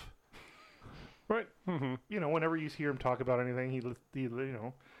stuff. Right. Mm-hmm. You know, whenever you hear him talk about anything, he you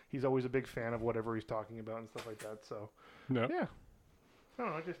know, he's always a big fan of whatever he's talking about and stuff like that. So, No. yeah. I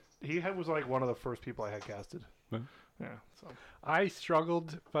don't know, was like one of the first people I had casted. Yeah. Yeah. So I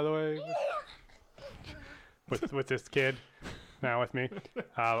struggled, by the way, with this kid. Now with me.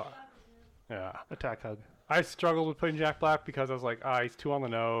 Yeah. attack hug. I struggled with putting Jack Black because I was like, he's too on the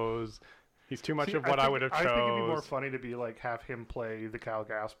nose. He's too much of what I would have chose. I think it'd be more funny to be like have him play the Cal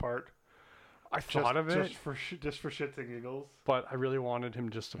Gas part. I thought of it, just for shits and giggles. but I really wanted him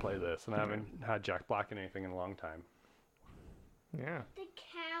just to play this, and I haven't had Jack Black in anything in a long time. Yeah, The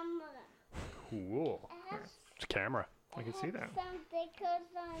camera. Cool. It's a camera. I can see that. Some stickers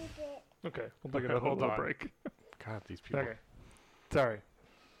on it. Okay, we'll take a Hold little on. break. God, these people. Okay, sorry,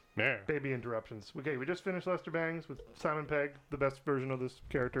 Yeah. baby interruptions. Okay, we just finished Lester Bangs with Simon Pegg, the best version of this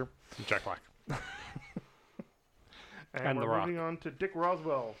character, Jack Black. and The we're Rock. moving on to Dick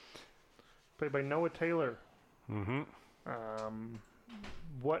Roswell, played by Noah Taylor. Mm-hmm.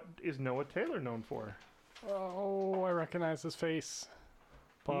 What is Noah Taylor known for? Oh, I recognize his face.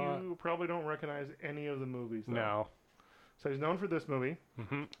 But You probably don't recognize any of the movies, though. no. So he's known for this movie,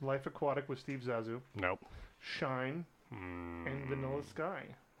 Mm-hmm. Life Aquatic with Steve Zissou, Nope. Shine, and Vanilla Sky.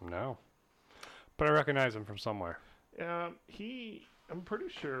 No. But I recognize him from somewhere. I'm pretty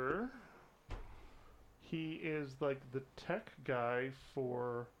sure he is like the tech guy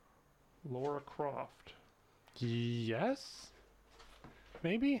for Laura Croft, Yes?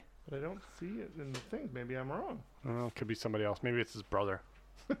 Maybe? but I don't see it in the things. Maybe I'm wrong. It could be somebody else. Maybe it's his brother.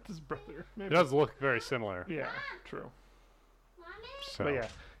 It's his brother. It Maybe. does look very similar. Yeah, true. Mommy? So. But yeah,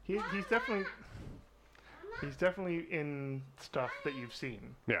 he's definitely in stuff that you've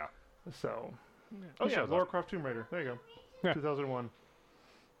seen. Yeah. So, He yeah, shows Laura up. Croft Tomb Raider. There you go. Yeah. 2001.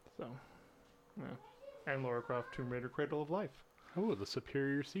 So, yeah, and Laura Croft Tomb Raider: Cradle of Life. Oh, the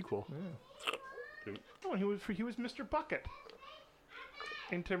superior sequel. Yeah. Oh, and he was Mr. Bucket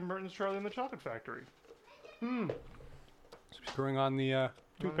in Tim Burton's Charlie and the Chocolate Factory. Screwing on the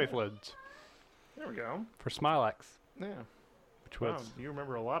toothpaste lids There we go. for Smilex, Yeah. which was Wow, you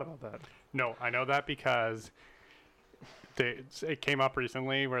remember a lot about that. no, I know that because it came up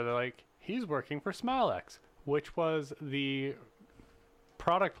recently where they're like, he's working for Smilex, which was the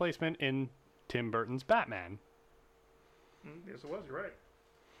product placement in Tim Burton's Batman. Yes, it was. You're right.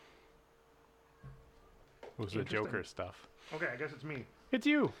 It was the Interesting. Joker stuff. Okay, I guess it's me. It's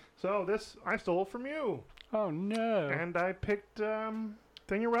you. So this I stole from you, Oh no. and I picked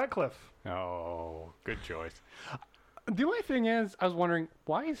Daniel Radcliffe. Oh, good choice. The only thing is, I was wondering,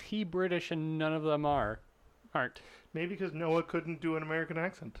 why is he British and none of them aren't? Maybe because Noah couldn't do an American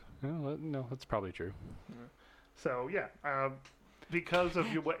accent. Well, no, that's probably true. So yeah, because of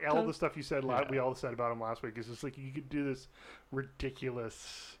all the stuff you said, Yeah. we all said about him last week. Is just like you could do this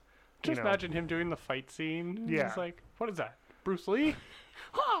ridiculous. Just you know, imagine him doing the fight scene. Yeah. It's like, what is that? Bruce Lee?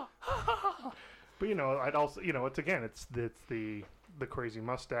 But you know, I'd also it's the crazy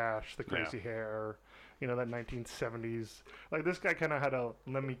mustache, the crazy hair. You know, that 1970s. Like this guy kind of had a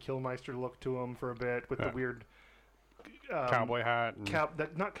Lemmy Kilmister look to him for a bit with the weird Cowboy hat.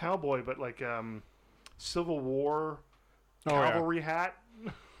 And, not cowboy, but like Civil War Oh, yeah. cavalry hat.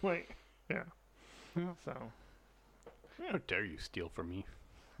 Like, yeah. Yeah. So, How dare you steal from me?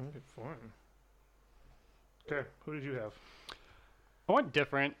 okay, fine. Okay, who did you have? I went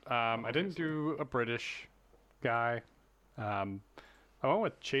different. I didn't do a British guy. I went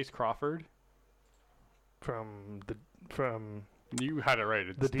with Chase Crawford. From You had it right.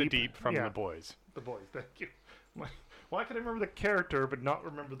 It's The the Deep? Deep from Yeah. The Boys. The Boys. Thank you. Why can I remember the character but not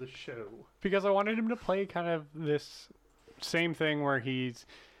remember the show? Because I wanted him to play kind of this same thing where he's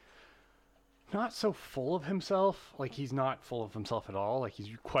not so full of himself. Like, he's not full of himself at all. Like,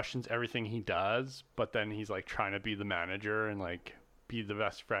 he questions everything he does, but then he's, like, trying to be the manager and, like, be the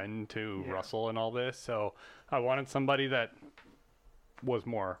best friend to Yeah. Russell and all this. So I wanted somebody that was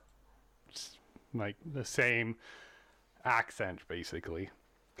more, like, the same accent, basically.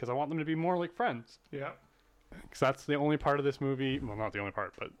 Because I want them to be more like friends. Yeah. Because that's the only part of this movie. Well, not the only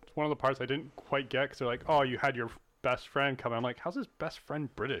part, but it's one of the parts I didn't quite get. Because they're like, "Oh, you had your best friend come." I'm like, "How's his best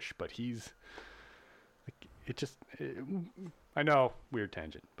friend British?" But he's like, I know, weird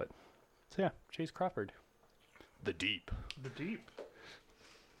tangent, but so yeah, Chase Crawford, the Deep, The Deep.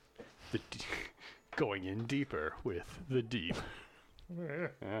 going in deeper with the Deep. Yeah.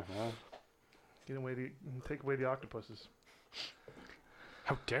 Uh-huh. Take away the octopuses.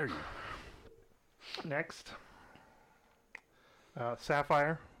 How dare you? Next,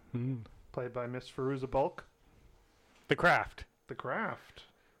 Sapphire, Mm. played by Miss Firuza Bulk. The Craft. The Craft.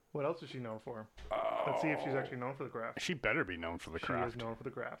 What else is she known for? Let's see if she's actually known for The Craft. She better be known for The She Craft. is known for The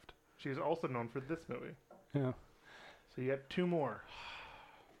Craft. She is also known for this movie. Yeah. So you got 2 more.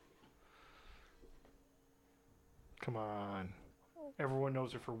 Come on. Everyone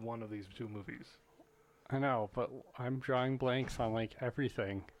knows her for one of these 2 movies. I know, but I'm drawing blanks on like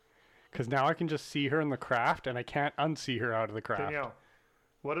everything. Because now I can just see her in The Craft, and I can't unsee her out of The Craft. Danielle,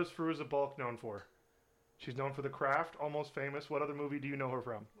 what is Firuza Bulk known for? She's known for The Craft, Almost Famous. What other movie do you know her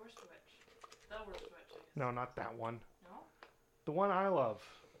from? Worst Witch. The Worst Witch. No, not that one. No? The one I love.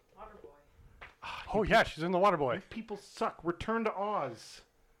 Waterboy. Oh, yeah, she's in The Waterboy. You people suck. Return to Oz.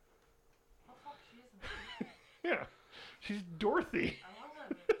 Oh, fuck, she is in the Yeah. She's Dorothy. I love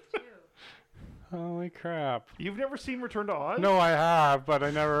that movie, too. Holy crap. You've never seen Return to Oz? No, I have, but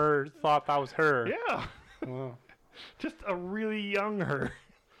I never thought that was her. Yeah. Well, Just a really young her.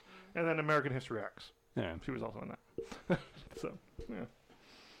 And then American History X. yeah. She was also in that. So, yeah.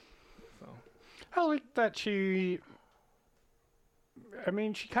 So, I like that she. I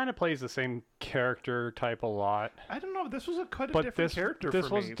mean, she kind of plays the same character type a lot. I don't know. This was quite a But different this- character this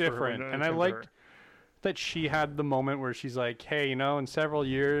for was me. different, and I liked that she had the moment where she's like, hey, you know, in several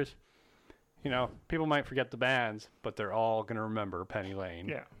years, you know, people might forget the bands, but they're all going to remember Penny Lane.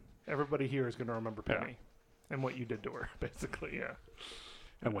 Yeah. Everybody here is going to remember Yeah. Penny. And what you did to her, basically, yeah.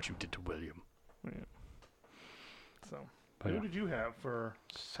 And what you did to William. Yeah. So, But who yeah. did you have for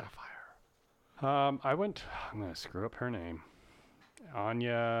Sapphire? I'm going to screw up her name.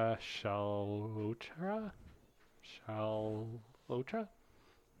 Anya Shalotra? Shalotra?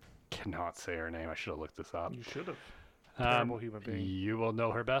 Cannot say her name. I should have looked this up. You should have. Terrible human being. You will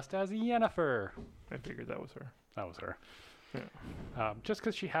know her best as Yennefer. I figured that was her. That was her. Yeah. Just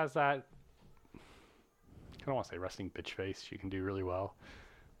because she has that, I don't want to say resting bitch face. She can do really well,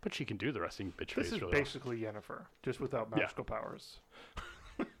 but she can do the resting bitch This face is really basically Yennefer, just without Yeah. magical powers.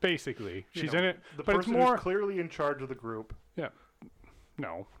 well. Basically, You she's know, in it, The but it's person more. who's clearly in charge of the group.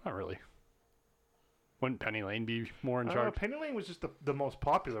 No, not really. Wouldn't Penny Lane be more in I don't know, charge? Penny Lane was just the most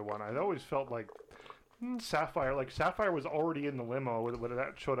popular one. I always felt like Sapphire. Like Sapphire was already in the limo when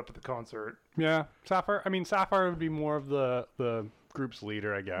that showed up at the concert. Yeah, Sapphire. I mean, Sapphire would be more of the group's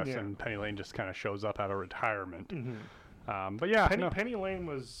leader, I guess, Yeah. and Penny Lane just kind of shows up out of retirement. Mm-hmm. But yeah, no. Penny Lane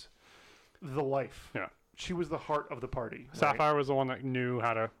was the life. Yeah. She was the heart of the party. right? Sapphire was the one that knew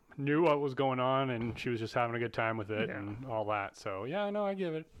what was going on, and she was just having a good time with it Yeah. and all that. So yeah, no, I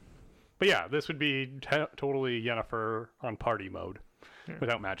give it. But yeah, this would be totally Yennefer on party mode, Yeah.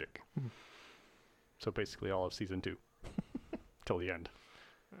 without magic. Mhm. So basically all of season 2 till the end,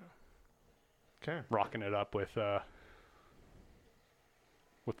 Okay. rocking it up with the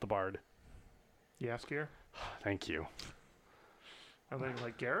Bard. Yaskier. Thank you, Are they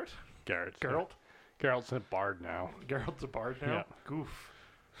like Garrett? Garrett. Geralt? Geralt's a Bard now. Geralt's a bard now? Yeah. Goof.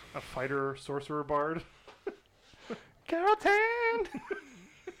 A fighter, sorcerer bard? Geralt's hand.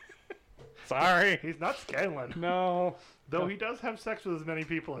 Sorry. He's not Scanlan. No, Though he does have sex with as many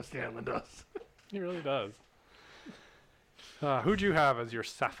people as Scanlan does. he really does. Who'd you have as your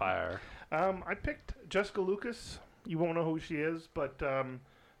Sapphire? I picked Jessica Lucas. You won't know who she is, but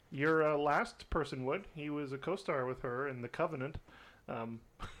your last person would. He was a co-star with her in The Covenant.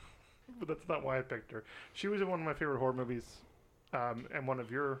 But that's not why I picked her. She was in one of my favorite horror movies, and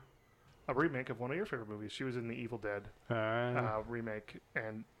a remake of one of your favorite movies. She was in the Evil Dead remake,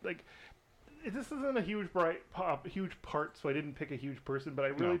 and like, this isn't a huge huge part, so I didn't pick a huge person, but I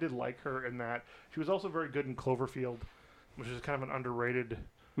really No. did like her in that. She was also very good in Cloverfield, which is kind of an underrated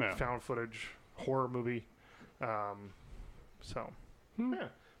yeah. found footage horror movie. So Hmm. yeah.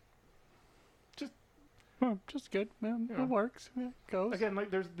 Well, just good. Yeah, Yeah. It works. Yeah, it goes. Again,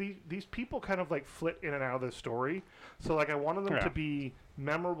 like there's these people kind of like flit in and out of the story. So like I wanted them Yeah. to be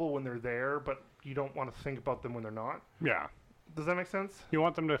memorable when they're there, but you don't want to think about them when they're not. Yeah. Does that make sense? You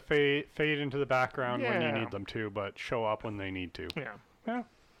want them to fade into the background when you Yeah. need them to, but show up when they need to. Yeah. Yeah.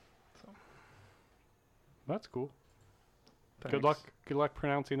 So That's cool. thanks. Good luck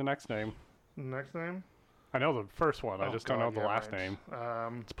pronouncing the next name. Next name? I know the first one. I Oh, just don't know God, the yeah, last right. name.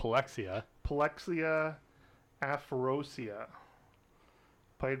 It's Palexia. Palexia Aphrosia,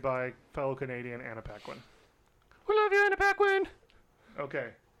 played by fellow Canadian Anna Paquin. We love you, Anna Paquin. Okay,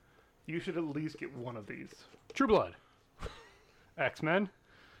 you should at least get one of these. True Blood. X-Men.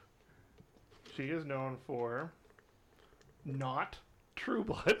 She is known for not True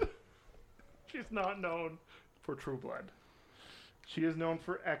Blood. She's not known for True Blood. She is known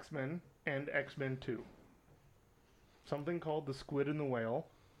for X-Men and X-Men 2. Something called The Squid and the Whale,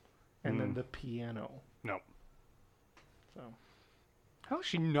 and then Mm. The Piano. No. So, How is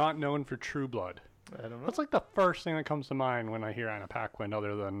she not known for True Blood? I don't know. That's like the first thing that comes to mind when I hear Anna Paquin,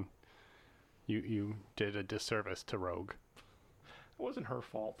 other than you did a disservice to Rogue. It wasn't her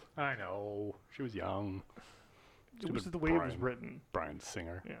fault. I know. She was young. It was Stupid the way it was Brian. written. Brian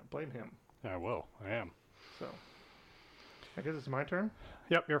Singer. Yeah, blame him. I will. I am. So, I guess it's my turn.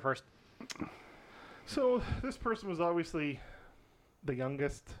 Yep, you're first. So, this person was obviously the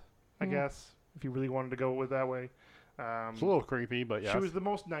youngest, I guess, if you really wanted to go with that way. It's a little creepy, but yeah. She was the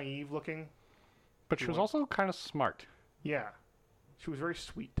most naive looking. But she was also kind of smart. Yeah. She was very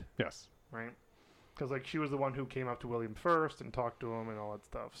sweet, Yes. right? Because, like, she was the one who came up to William first and talked to him and all that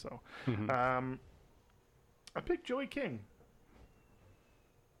stuff. So, Mhm. I picked Joey King.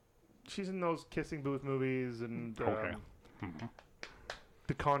 She's in those kissing booth movies and Okay. Mhm.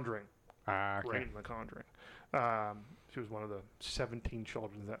 The Conjuring. Okay. Right in The Conjuring. She was one of the 17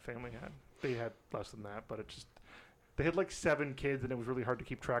 children that family had. They had less than that, but it just... They had like 7 kids, and it was really hard to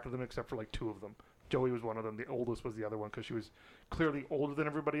keep track of them except for like 2 of them. Joey was one of them. The oldest was the other one because she was clearly older than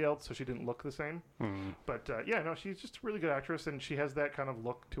everybody else, so she didn't look the same. Mm. But yeah, no, she's just a really good actress, and she has that kind of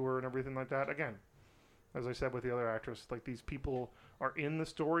look to her and everything like that. Again, as I said with the other actress, like these people are in the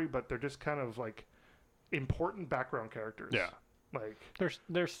story, but they're just kind of like important background characters. Yeah. Like...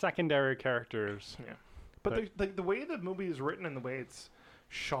 There's secondary characters. Yeah. But the way the movie is written and the way it's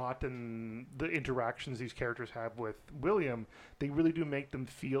shot and the interactions these characters have with William, they really do make them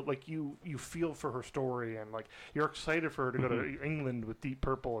feel like you feel for her story, and like you're excited for her to go to England with Deep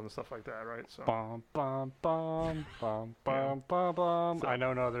Purple and stuff like that, right? So Bum bum bum bum bum bum bum. So- I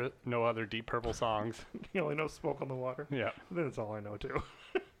know no other Deep Purple songs. you only know Smoke on the Water. Yeah. Then it's all I know too.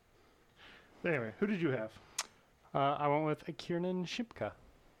 Anyway, who did you have? I went with Kiernan Shipka.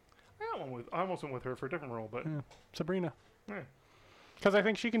 I almost went with her for a different role, but Sabrina. yeah. Because I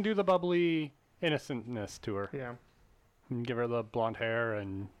think she can do the bubbly innocentness to her. Yeah. And give her the blonde hair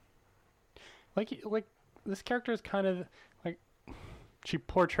and like this character is kind of like she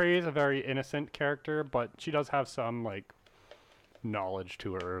portrays a very innocent character, but she does have some like knowledge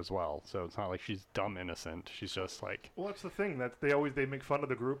to her as well. So it's not like she's dumb innocent. She's just like Well, that's the thing. That they make fun of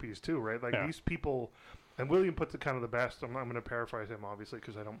the groupies too, right? Like Yeah. these people, and William puts it kind of the best. I'm going to paraphrase him obviously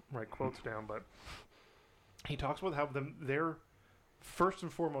because I don't write quotes down, but he talks about how they're first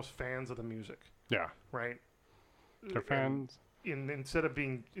and foremost fans of the music, yeah, right? they're fans. And instead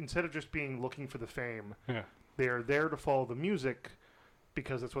of just being looking for the fame, Yeah. they're there to follow the music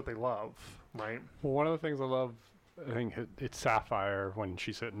because it's what they love, right? Well, one of the things I love, I think it's Sapphire when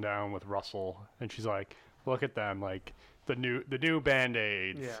she's sitting down with Russell and she's like, "Look at them, like the new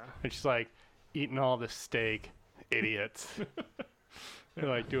Band-Aids." Yeah. And she's like eating all this steak, idiots. They're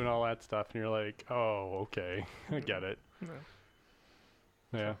like doing all that stuff, and you're like, "Oh, okay, I get it." Yeah.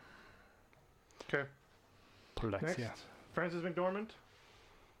 Yeah. Okay. Next, Next, Frances McDormand.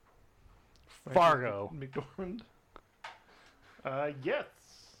 Fargo. McDormand.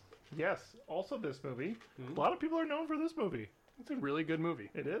 Yes. Also, this movie. A lot of people are known for this movie. It's a really good movie.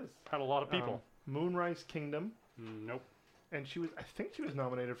 It is. Had a lot of people. Moonrise Kingdom, Nope. and I think she was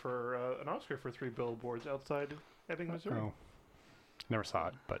nominated for an Oscar for 3 Billboards Outside Ebbing, Missouri. Oh. Never saw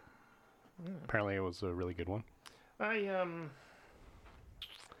it, but apparently it was a really good one. I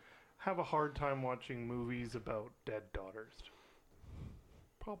have a hard time watching movies about dead daughters.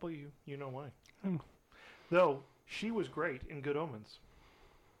 Probably you know why. Hmm. Though she was great in Good Omens.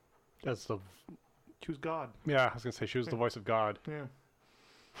 That's the She was God. yeah. I was gonna say she was the voice of God. Yeah.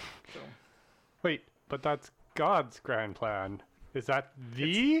 So Wait, but that's God's grand plan. Is that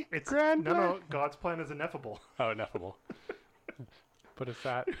the grand plan? no. God's plan is ineffable. Oh, ineffable. But is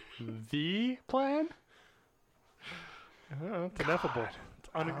that the plan? It's ineffable. It's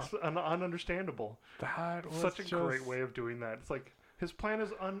ununderstandable. That was Such a great way of doing that. It's like his plan is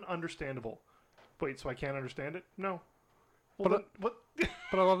ununderstandable. Wait, so I can't understand it? No. Well, But then, what?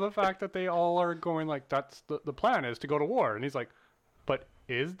 But I love the fact that they all are going like, that's the plan is to go to war. And he's like, but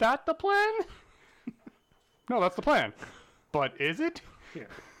is that the plan? No, that's the plan. But is it? Yeah.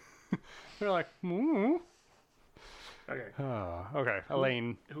 They're like, mm. Okay. Okay,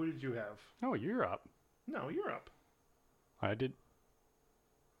 Elaine. Who did you have? Oh, you're up. No, you're up. I did.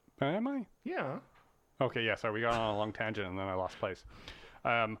 Am I? Yeah. Okay, yeah, sorry, we got on a long tangent and then I lost place.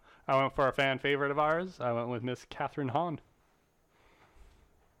 I went for a fan favorite of ours. I went with Miss Catherine Hahn.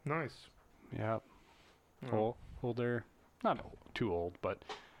 Nice. Yeah. Oh. Older. Not too old, but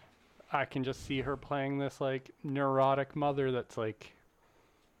I can just see her playing this, like, neurotic mother that's, like...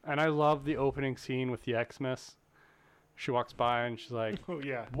 And I love the opening scene with the Xmas. She walks by and she's like, Oh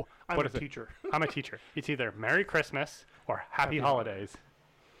yeah. I'm What a is it? teacher. I'm a teacher. It's either Merry Christmas or Happy Happy Holidays.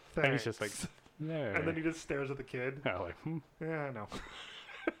 And Thanks. he's just like, no. And then he just stares at the kid. Yeah, like, Yeah, I know.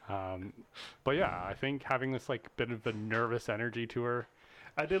 But yeah, I think having this like bit of a nervous energy to her.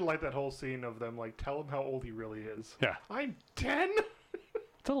 I did like that whole scene of them like tell him how old he really is. Yeah, I'm 10.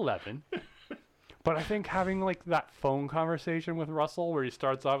 it's 11. But I think having like that phone conversation with Russell where he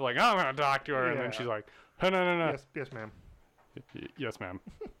starts off like, I'm gonna talk to her, and then Yeah. she's like, no. Yes, ma'am. Yes, ma'am.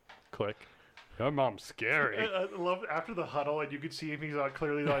 Click. Your mom's scary. I love after the huddle, and you could see him. He's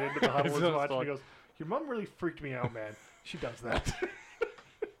clearly not into the huddle It's as just much. And like- he goes, "Your mom really freaked me out, man. She does that."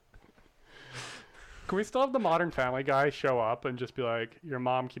 Can we still have the Modern Family guy show up and just be like, your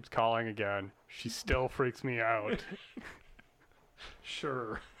mom keeps calling again. She still freaks me out.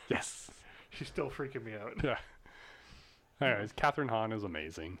 Sure. Yes. She's still freaking me out. Yeah. Anyways, Catherine Hahn is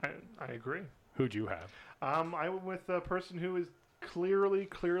amazing. I agree. Who'd you have? I went with a person who is clearly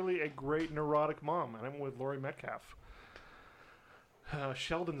a great neurotic mom, and I went with Laurie Metcalf,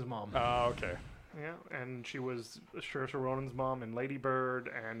 Sheldon's mom. Oh, okay. Yeah, and she was Saoirse Ronan's mom in Lady Bird,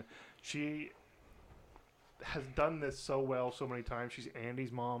 and she has done this so well so many times. She's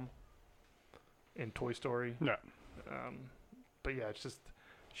Andy's mom in Toy Story. No. But yeah, it's just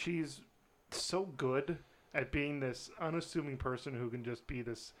she's so good at being this unassuming person who can just be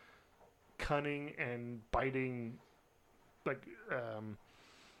this cunning and biting, like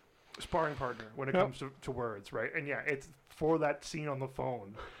sparring partner when it Yep. comes to words, right? And yeah, it's for that scene on the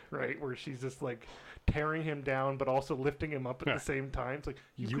phone, right, where she's just like tearing him down but also lifting him up at Yeah. the same time. It's like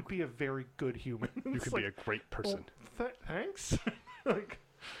you could be a very good human. You It's could like, be a great person. well, thanks. Like,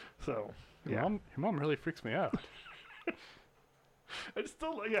 so yeah. Your mom really freaks me out. I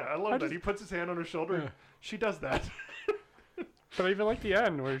still, yeah, I love that. just- He puts his hand on her shoulder. Yeah. She does that. But I even like the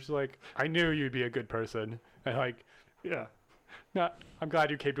end where she's like, I knew you'd be a good person. And like, Yeah. no, I'm glad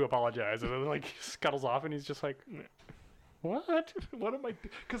you came to apologize. And then like he scuttles off and he's just like, what? What am I?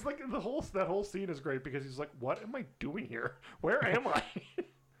 Because like that whole scene is great because he's like, "What am I doing here? Where am I?"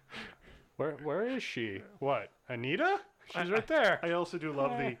 Where is she? What? Anita? She's I- right there. I also do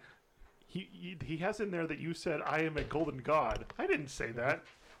love Eh. the. He has in there that you said I am a golden god. I didn't say that,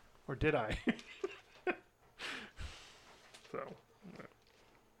 or did I? So,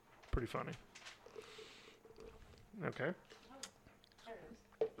 pretty funny. Okay. There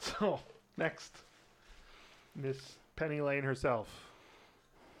it is. So next, Miss Penny Lane herself,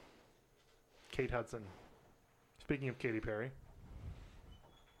 Kate Hudson. Speaking of Katy Perry,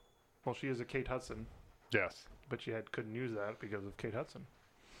 well, she is a Kate Hudson, Yes. but she couldn't use that because of Kate Hudson.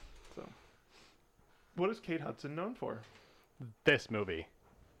 So, what is Kate Hudson known for? This movie.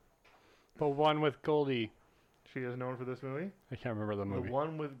 The one with Goldie. She is known for this movie. I can't remember the movie. The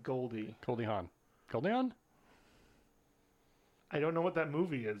one with Goldie. Goldie Hawn. Goldie Hawn? I don't know what that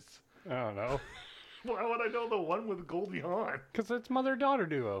movie is. I don't know. Why would I know the one with Goldie Hawn? Because it's mother-daughter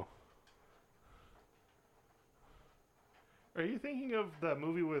duo. Are you thinking of the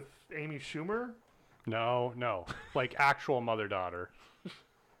movie with Amy Schumer? No. Like actual mother-daughter.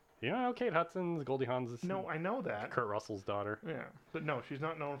 You know Kate Hudson's, Goldie Hawn's No, I know that. Kurt Russell's daughter. Yeah, but no, she's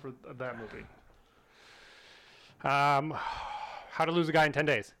not known for that movie. How to Lose a Guy in 10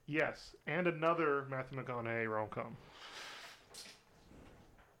 Days. Yes, and another Matthew McConaughey rom-com.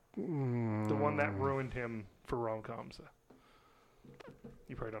 The one that ruined him for rom-coms.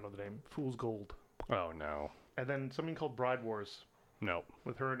 You probably don't know the name. Fool's Gold. Oh, no. And then something called Bride Wars Nope.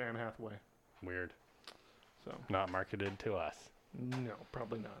 with her and Anne Hathaway. Weird. So, Not marketed to us. no,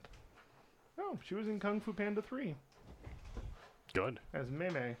 probably not. Oh, she was in Kung Fu Panda 3 Good. as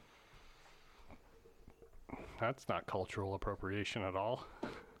Mei. That's not cultural appropriation at all.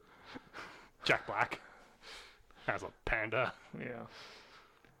 Jack Black as a panda. Yeah.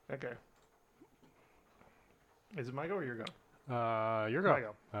 Okay. Is it my go or your go? You're My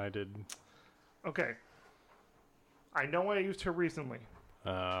go. go. I did. Okay. I know I used her recently,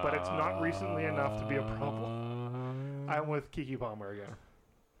 but it's not recently enough to be a problem. I'm with Keke Palmer again.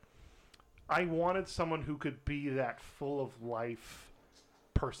 I wanted someone who could be that full of life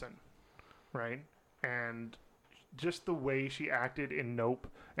person, right? And just the way she acted in Nope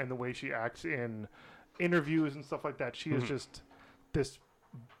and the way she acts in interviews and stuff like that, she is just this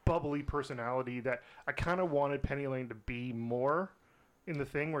bubbly personality that I kind of wanted Penny Lane to be more in the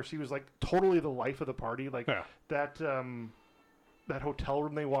thing where she was like totally the life of the party. Like Yeah. that hotel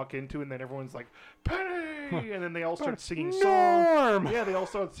room they walk into and then everyone's like, Penny! And then they all start singing songs. Norm! Yeah, they all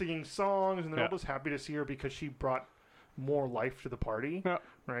start singing songs and they're Yeah. all just happy to see her because she brought more life to the party. Yeah.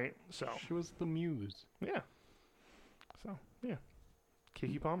 Right? So, She was the muse. yeah. So, yeah.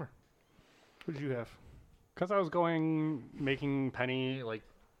 Keke Palmer. Who did you have? Because I was making Penny, like,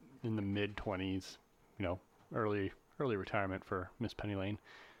 in the mid 20s, early retirement for Miss Penny Lane.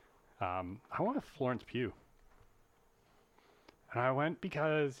 I went with Florence Pugh. And I went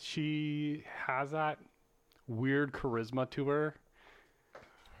because she has that weird charisma to her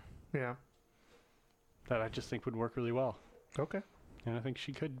Yeah. that I just think would work really well. Okay. And I think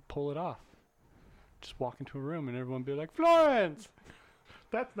she could pull it off. Just walk into a room and everyone be like, Florence!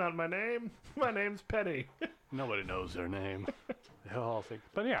 That's not my name. My name's Penny. Nobody knows their name. They all think.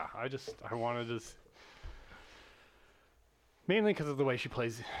 But yeah, I wanted to. Mainly because of the way she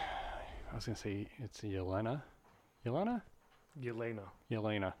plays. I was going to say it's Yelena. Yelena?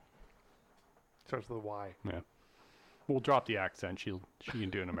 Yelena. Starts with a Y. Yeah. We'll drop the accent. She can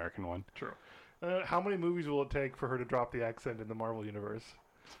do an American one. True. How many movies will it take for her to drop the accent in the Marvel Universe?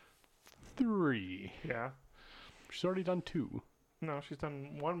 3. Yeah. She's already done 2. No, she's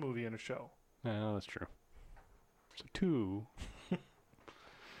done 1 movie and a show. No, that's true. So 2.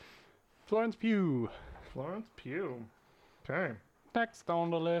 Florence Pugh. Florence Pugh. Okay. Next on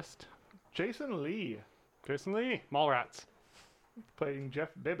the list. Jason Lee Jason Lee. Mallrats. playing Jeff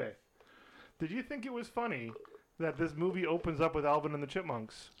Bebe. Did you think it was funny that this movie opens up with Alvin and the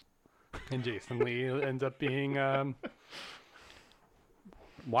Chipmunks? And Jason Lee ends up being.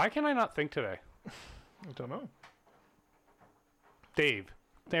 Why can I not think today? I don't know. Dave.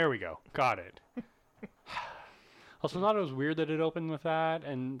 There we go. Got it. Also thought it was weird that it opened with that,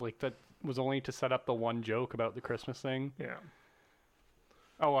 and like that was only to set up the one joke about the Christmas thing. Yeah.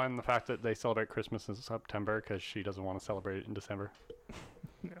 Oh, and the fact that they celebrate Christmas in September because she doesn't want to celebrate it in December.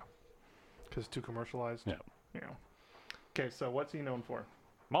 Yeah. Because it's too commercialized? Yeah. Yeah. Okay, so what's he known for?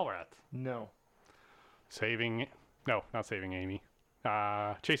 Mallrats. No. No, not saving Amy.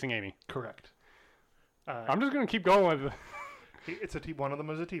 Chasing Amy. Correct. I'm just going to keep going with... One of them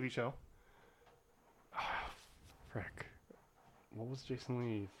is a TV show. Frick. What was Jason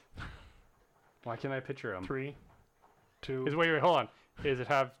Lee's? Why can't I picture him? 3, 2... Wait, hold on. Does it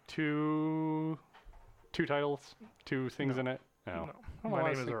have two titles? 2 things in it? No. No. My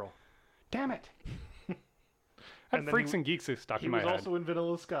name is Earl. Damn it. And And then Freaks and Geeks is stuck He in my was head. also in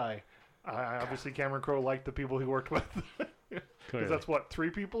Vanilla Sky. Obviously, Cameron Crowe liked the people he worked with. Because Clearly. that's, 3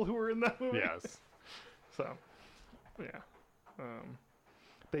 people who were in that movie? Yes. So, yeah.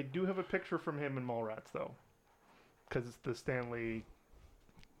 They do have a picture from him in Mallrats, though. Because it's the Stanley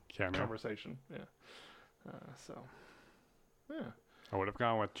Cameo. conversation. Yeah. So, yeah. I would have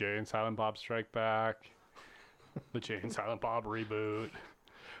gone with Jay and Silent Bob Strike Back. The Jay and Silent Bob reboot.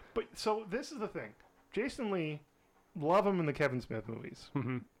 But, so, this is the thing. Jason Lee, love him in the Kevin Smith movies.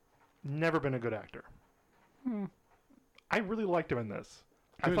 Mm-hmm. Never been a good actor. I really liked him in this.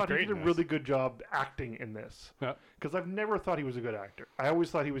 He I was thought he great did a in this. really good job acting in this. Yeah. Because I've never thought he was a good actor. I always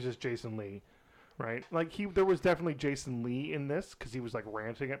thought he was just Jason Lee, right? Like, there was definitely Jason Lee in this because he was, like,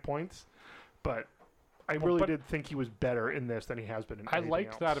 ranting at points. But I really did think he was better in this than he has been in anything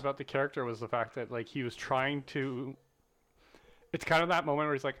liked else. that about the character was the fact that, like, he was trying to... It's kind of that moment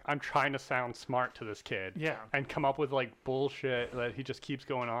where he's like, I'm trying to sound smart to this kid. Yeah. And come up with, like, bullshit that he just keeps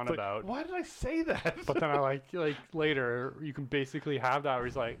going on It's like, about. why did I say that? But then I like later, you can basically have that where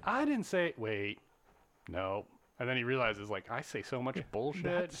he's like, I didn't say... Wait. No. And then he realizes, like, I say so much bullshit.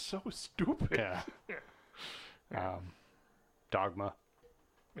 That's so stupid. Yeah. Yeah. Dogma.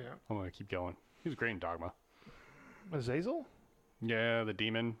 Yeah. I'm going to keep going. He was great in Dogma. Azazel? Yeah, the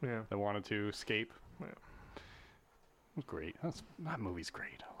demon Yeah. that wanted to escape. Yeah. It was great. That movie's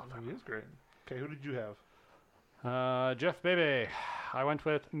great. I love that. He is great. Okay, who did you have? Jeff Bebe. I went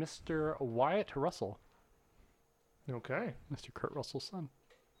with Mr. Wyatt Russell. Okay. Mr. Kurt Russell's son.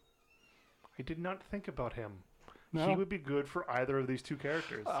 I did not think about him. No. He would be good for either of these two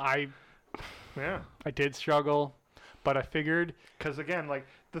characters. Yeah. I did struggle, but I figured... Because again, like,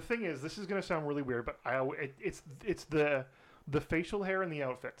 the thing is, this is going to sound really weird, but it's the facial hair and the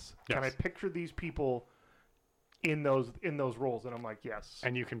outfits. Yes. Can I picture these people in those roles? And I'm like, yes.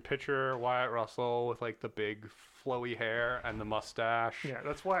 And you can picture Wyatt Russell with, like, the big flowy hair and the mustache. Yeah,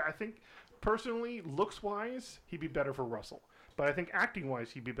 that's why I think, personally, looks-wise, he'd be better for Russell. But I think acting-wise,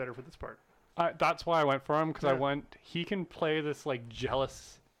 he'd be better for this part. That's why I went for him, because Yeah. he can play this, like,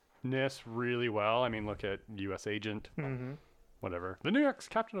 jealousness really well. I mean, look at U.S. Agent, Mm-hmm. whatever. The next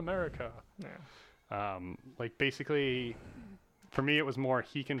Captain America. Yeah. Like, basically, for me, it was more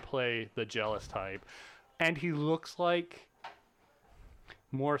he can play the jealous type. And he looks like,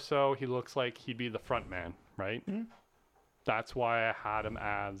 more so, he looks like he'd be the front man, right? Mhm. That's why I had him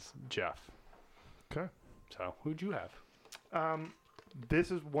as Jeff. Okay. So, who'd you have?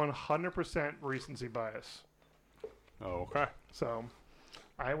 This is 100% recency bias. Oh, okay. So,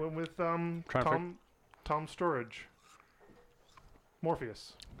 I went with Trying to Tom Sturridge.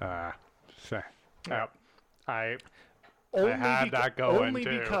 Morpheus. Say. Yeah. I Only had that going, only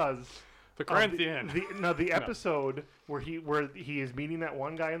too. because the of Corinthian. the episode where he is meeting that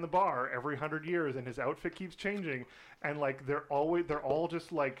one guy in the bar every 100 years, and his outfit keeps changing, and like they're all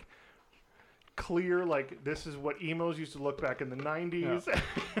just like clear, like this is what emos used to look back in the 90s.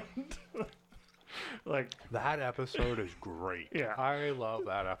 Yeah. Like that episode is great. Yeah. I love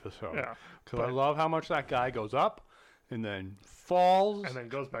that episode. Yeah. Because I love how much that guy goes up and then falls. And then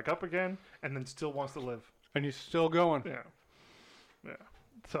goes back up again and then still wants to live. And he's still going. Yeah. Yeah.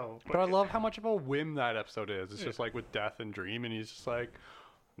 So, but I love how much of a whim that episode is. It's just like with Death and Dream, and he's just like,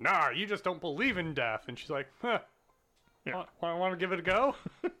 nah, you just don't believe in death. And she's like, huh, yeah. want to give it a go?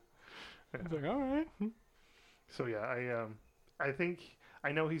 He's like, all right. So yeah, I think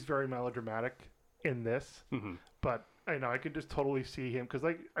I know he's very melodramatic in this, but I know I could just totally see him because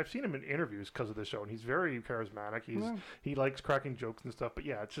like I've seen him in interviews because of the show, and he's very charismatic. He likes cracking jokes and stuff. But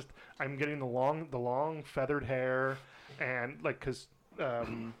yeah, it's just I'm getting the long feathered hair, and like because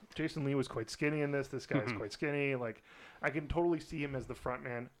Jason Lee was quite skinny in this. This guy's quite skinny. Like I can totally see him as the front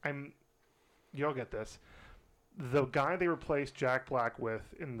man. You'll get this. The guy they replaced Jack Black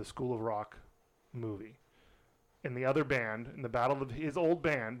with in the School of Rock movie. In the other band, in the battle of his old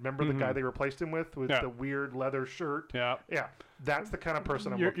band, remember the guy they replaced him with the weird leather shirt? Yeah. Yeah. That's the kind of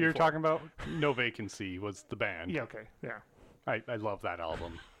person I'm looking for. You're talking about No Vacancy was the band. Yeah, okay. Yeah. I love that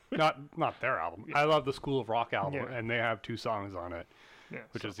album. not their album. Yeah. I love the School of Rock album, and they have 2 songs on it,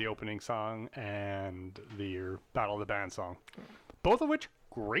 which is the opening song and the Battle of the Band song. Both of which,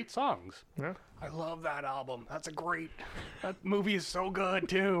 great songs. Yeah. I love that album. That movie is so good,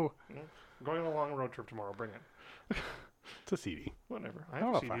 too. I'm going on a long road trip tomorrow. Bring it. It's a CD. Whatever. I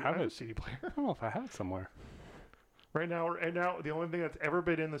don't know if I have a CD player. I don't know if I have it somewhere. Right now, the only thing that's ever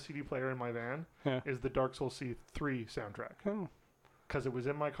been in the CD player in my van is the Dark Souls C3 soundtrack. Oh. Because it was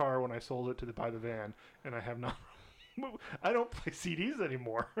in my car when I sold it to buy the van, and I have not. I don't play CDs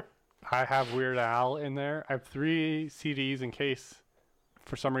anymore. I have Weird Al in there. I have 3 CDs in case,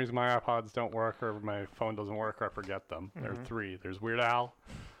 for some reason, my iPods don't work or my phone doesn't work or I forget them. There are 3. There's Weird Al.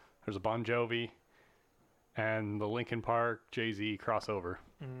 There's a Bon Jovi. And the Linkin Park Jay-Z crossover.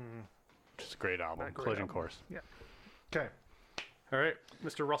 Which is a great album. Collision Course. Yeah. Okay. All right.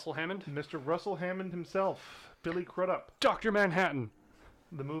 Mr. Russell Hammond. Mr. Russell Hammond himself. Billy Crudup. Dr. Manhattan.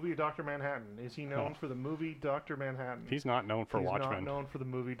 The movie Dr. Manhattan. Is he known for the movie Dr. Manhattan? He's not known for Watchmen. He's not known for the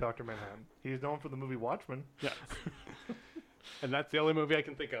movie Dr. Manhattan. He's known for the movie Watchmen. Yes. And that's the only movie I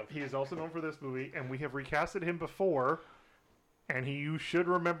can think of. He is also known for this movie, and we have recasted him before, and you should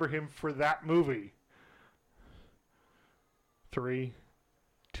remember him for that movie. 3,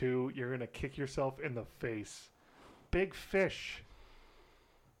 2, you're going to kick yourself in the face. Big Fish.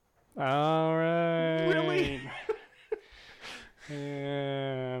 All right. Really?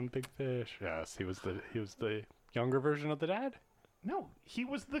 Big Fish. Yes, he was the younger version of the dad. No, he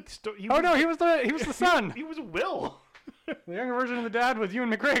was the. He was the son. He was Will. The younger version of the dad was Ewan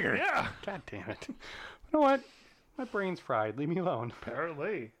McGregor. Yeah. God damn it. You know what? My brain's fried. Leave me alone.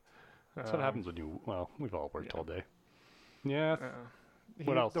 Apparently. That's what happens when we've all worked all day. Yeah.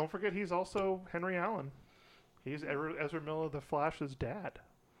 What else? Don't forget, he's also Henry Allen. He's Ezra Miller, the Flash's dad.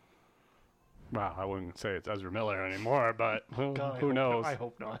 Wow, I wouldn't say it's Ezra Miller anymore, but God, who knows? I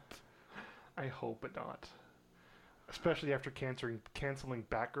hope not. I hope it not. Especially after canceling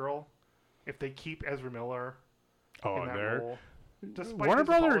Batgirl. If they keep Ezra Miller in that role. Warner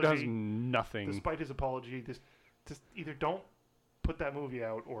Brothers does nothing. Despite his apology, just either don't put that movie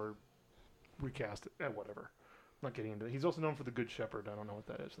out or recast it. Whatever. I'm not getting into it. He's also known for The Good Shepherd. I don't know what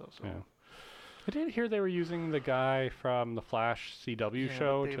that is, though. So. Yeah. I did hear they were using the guy from the Flash CW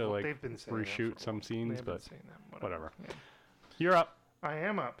show to reshoot some scenes, but whatever. Yeah. You're up. I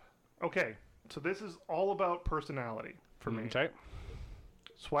am up. Okay, so this is all about personality for me. Okay.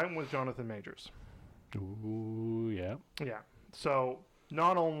 So I went with Jonathan Majors. Ooh, yeah. Yeah. So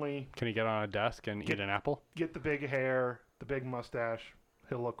not only can he get on a desk and eat an apple? Get the big hair, the big mustache.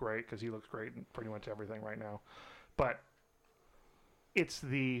 He'll look great because he looks great in pretty much everything right now. But it's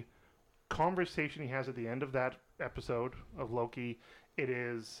the conversation he has at the end of that episode of Loki. It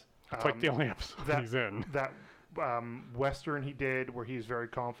is it's like the only episode he's in. That Western he did where he's very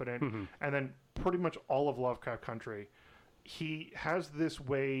confident. And then pretty much all of Lovecraft Country. He has this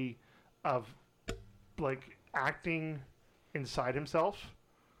way of like acting inside himself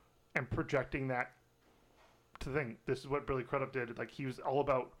and projecting that to think this is what Billy Crudup did. Like he was all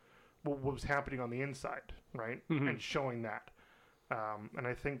about what was happening on the inside, right? And showing that. And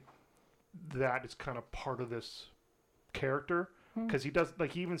I think that is kind of part of this character because he does,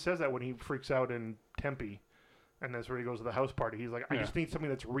 like he even says that when he freaks out in Tempe And that's where he goes to the house party. He's like, I Yeah. just need something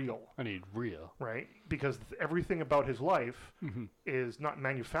that's real, I need real. right? Because everything about his life Mm-hmm. is not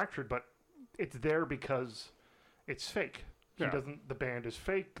manufactured, but it's there because it's fake. He Yeah. doesn't. The band is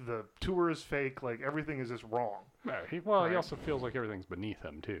fake. The tour is fake. Like everything is just wrong. He Right. also feels like everything's beneath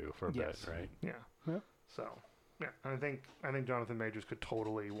him too for a Yes. bit, right? Yeah. Yeah. So, yeah, I think Jonathan Majors could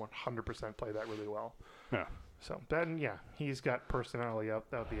totally 100% play that really well. Yeah. So then, yeah, he's got personality out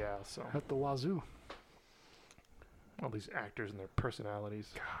the ass. So At the wazoo. all these actors and their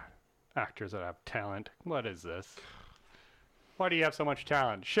personalities. Actors that have talent. What is this? Why do you have so much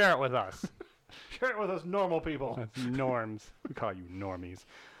talent? Share it with us. Share it with us, normal people. That's norms. We call you normies.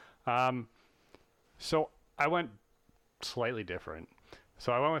 So I went slightly different.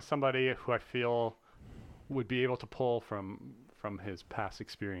 So I went with somebody who I feel would be able to pull from his past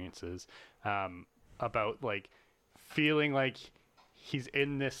experiences about like feeling like he's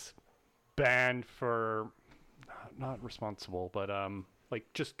in this band for not responsible, but like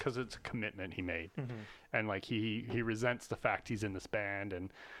just because it's a commitment he made, and like he resents the fact he's in this band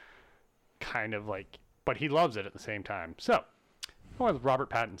and kind of like, but he loves it at the same time. So I went with Robert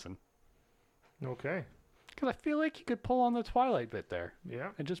Pattinson Okay. because I feel like he could pull on the Twilight bit there Yeah.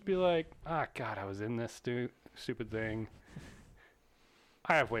 and just be like, God, I was in this stupid thing.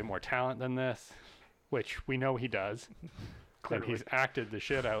 I have way more talent than this, which we know he does. And Clearly. he's acted the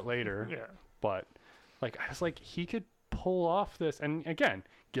shit out later. Yeah. But like I was like, he could pull off this, and again,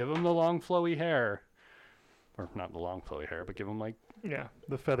 give him the long flowy hair, or not the long flowy hair, but give him like, Yeah.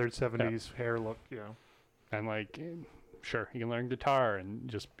 The feathered 70s hair look. Yeah. and like, sure, he can learn guitar and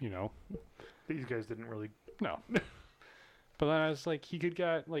just These guys didn't really. no. But then I was like, he could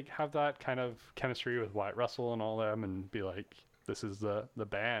get like have that kind of chemistry with Wyatt Russell and all them, and be like, this is the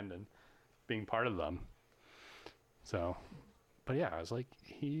band and being part of them. So, but yeah, I was like,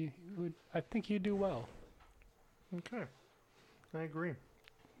 I think he'd do well. Okay. I agree.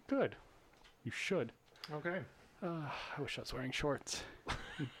 Good. You should. Okay. I wish I was wearing shorts.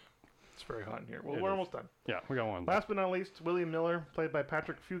 It's very hot in here. Well, It we're is. almost done. Yeah, we're going one. Last but not least, William Miller, played by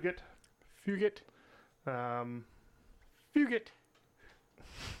Patrick Fugit. Fugit. Fugit.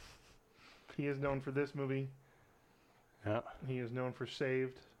 He is known for this movie. Yeah. He is known for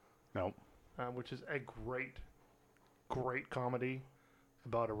Saved, Nope. which is a great comedy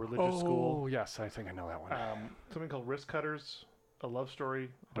about a religious school. Oh, yes, I think I know that one. Something called Risk Cutters, a love story.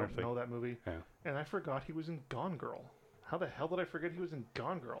 Don't Perfect. know that movie. Yeah. And I forgot he was in Gone Girl. How the hell did I forget he was in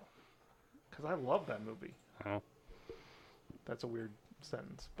Gone Girl? Because I love that movie. Oh. That's a weird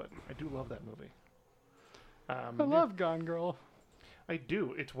sentence, but I do love that movie. I love Gone Girl. I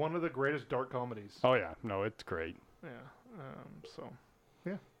do. It's one of the greatest dark comedies. Oh, yeah. No, it's great. Yeah. So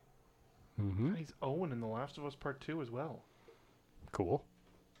Mm-hmm. he's Owen in The Last of Us Part 2 as well. Cool.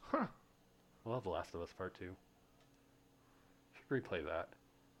 Huh. Love The Last of Us Part 2. Should replay that.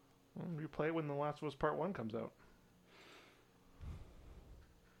 Well, you play it when The Last of Us Part 1 comes out.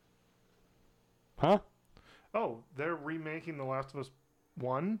 Huh? Oh, they're remaking The Last of Us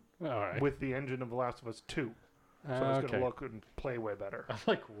 1 All right. with the engine of The Last of Us 2. So it's going to look and play way better. I'm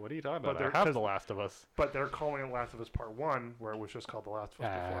like, what are you talking But about? they're- I have 'cause- The Last of Us. But they're calling it Last of Us Part 1, where it was just called The Last of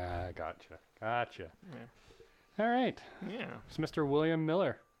Us before. Gotcha. Yeah. All right. Yeah. It's Mr. William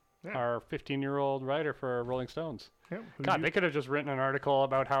Miller, Yeah. our 15-year-old writer for Rolling Stones. Yep. Who God, they could have just written an article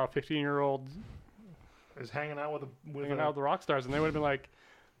about how a 15-year-old is hanging out with hanging out with the rock stars, and they would have been like,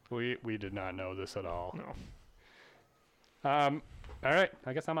 we did not know this at all. No, All right,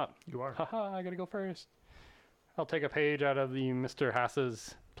 I guess I'm up. you are. Haha, I gotta go first. I'll take a page out of the Mr.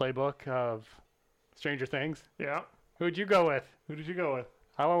 Hass's playbook of Stranger Things. Yeah. Who'd you go with? Who did you go with?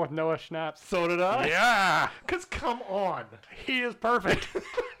 I went with Noah Schnapp. So did I. Yeah, Because come on. he is perfect.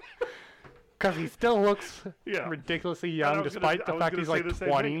 Because he still looks Yeah. ridiculously And young, I was despite gonna- the I fact was he's gonna say like the same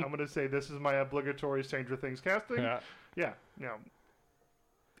 20. thing. I'm going to say this is my obligatory Stranger Things casting. Yeah, Yeah. No.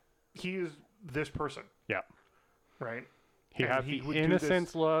 He is this person. yeah. Right? He And had he the would do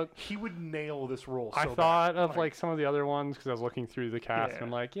innocence look. He would nail this role. I so thought bad. of like some of the other ones because I was looking through the cast, Yeah. and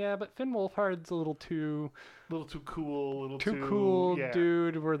I'm like, yeah, but Finn Wolfhard's a little too a little too cool, a little too cool, yeah.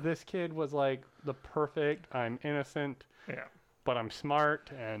 dude. Where this kid was like the perfect. I'm innocent, Yeah. but I'm smart,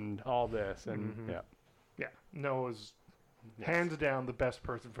 and all this, and Mhm. yeah. Yeah. Noah's Yes. hands down the best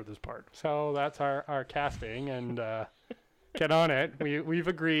person for this part. So that's our casting, and get on it. We've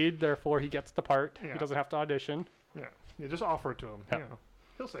agreed. Therefore, he gets the part. Yeah. He doesn't have to audition. Yeah. You just offer it to him. Yeah. You know.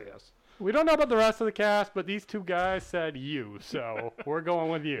 He'll say yes. We don't know about the rest of the cast, but these two guys said you, so we're going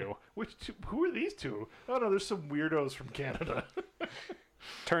with you. Who are these two? Oh no, there's some weirdos from Canada.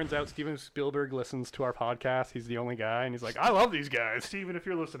 Turns out Steven Spielberg listens to our podcast. He's the only guy, and he's like, I love these guys. Steven, if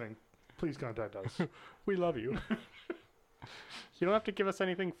you're listening, Please contact us. We love you. You don't have to give us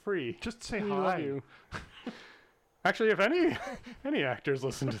anything free. Just say We hi. love you. Actually, if any actors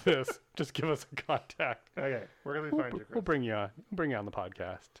listen to this, just give us a contact. Okay, where can they find you, Chris? We'll bring you on. We'll bring you on the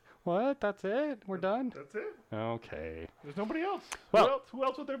podcast. What? That's it? We're done? That's it. Okay. There's nobody else. Well- Who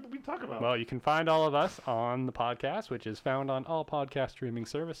else would there be talking about? Well, you can find all of us on the podcast, which is found on all podcast streaming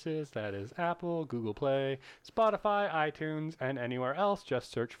services. That is Apple, Google Play, Spotify, iTunes, and anywhere else.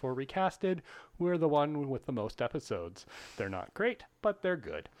 Just search for Recasted. We're the one with the most episodes. They're not great, but they're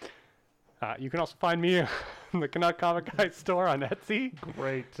good. You can also find me in the Canuck Comic Guy store on Etsy,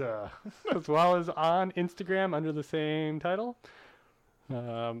 Great. as well as on Instagram under the same title.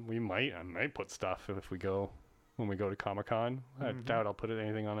 I might put stuff when we go to Comic-Con. I doubt I'll put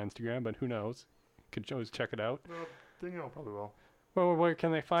anything on Instagram, but who knows? Could always check it out. Danielle probably will. Well, where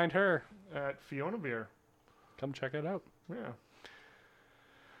can they find her? At Fiona Beer. Come check it out. Yeah.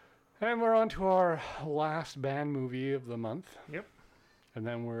 And we're on to our last band movie of the month. Yep. And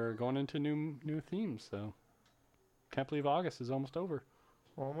then we're going into new themes, so can't believe August is almost over.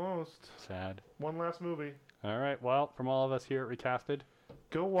 Almost. Sad. One last movie. All right, well, from all of us here at Recasted,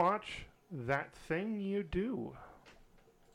 Go watch That Thing You Do.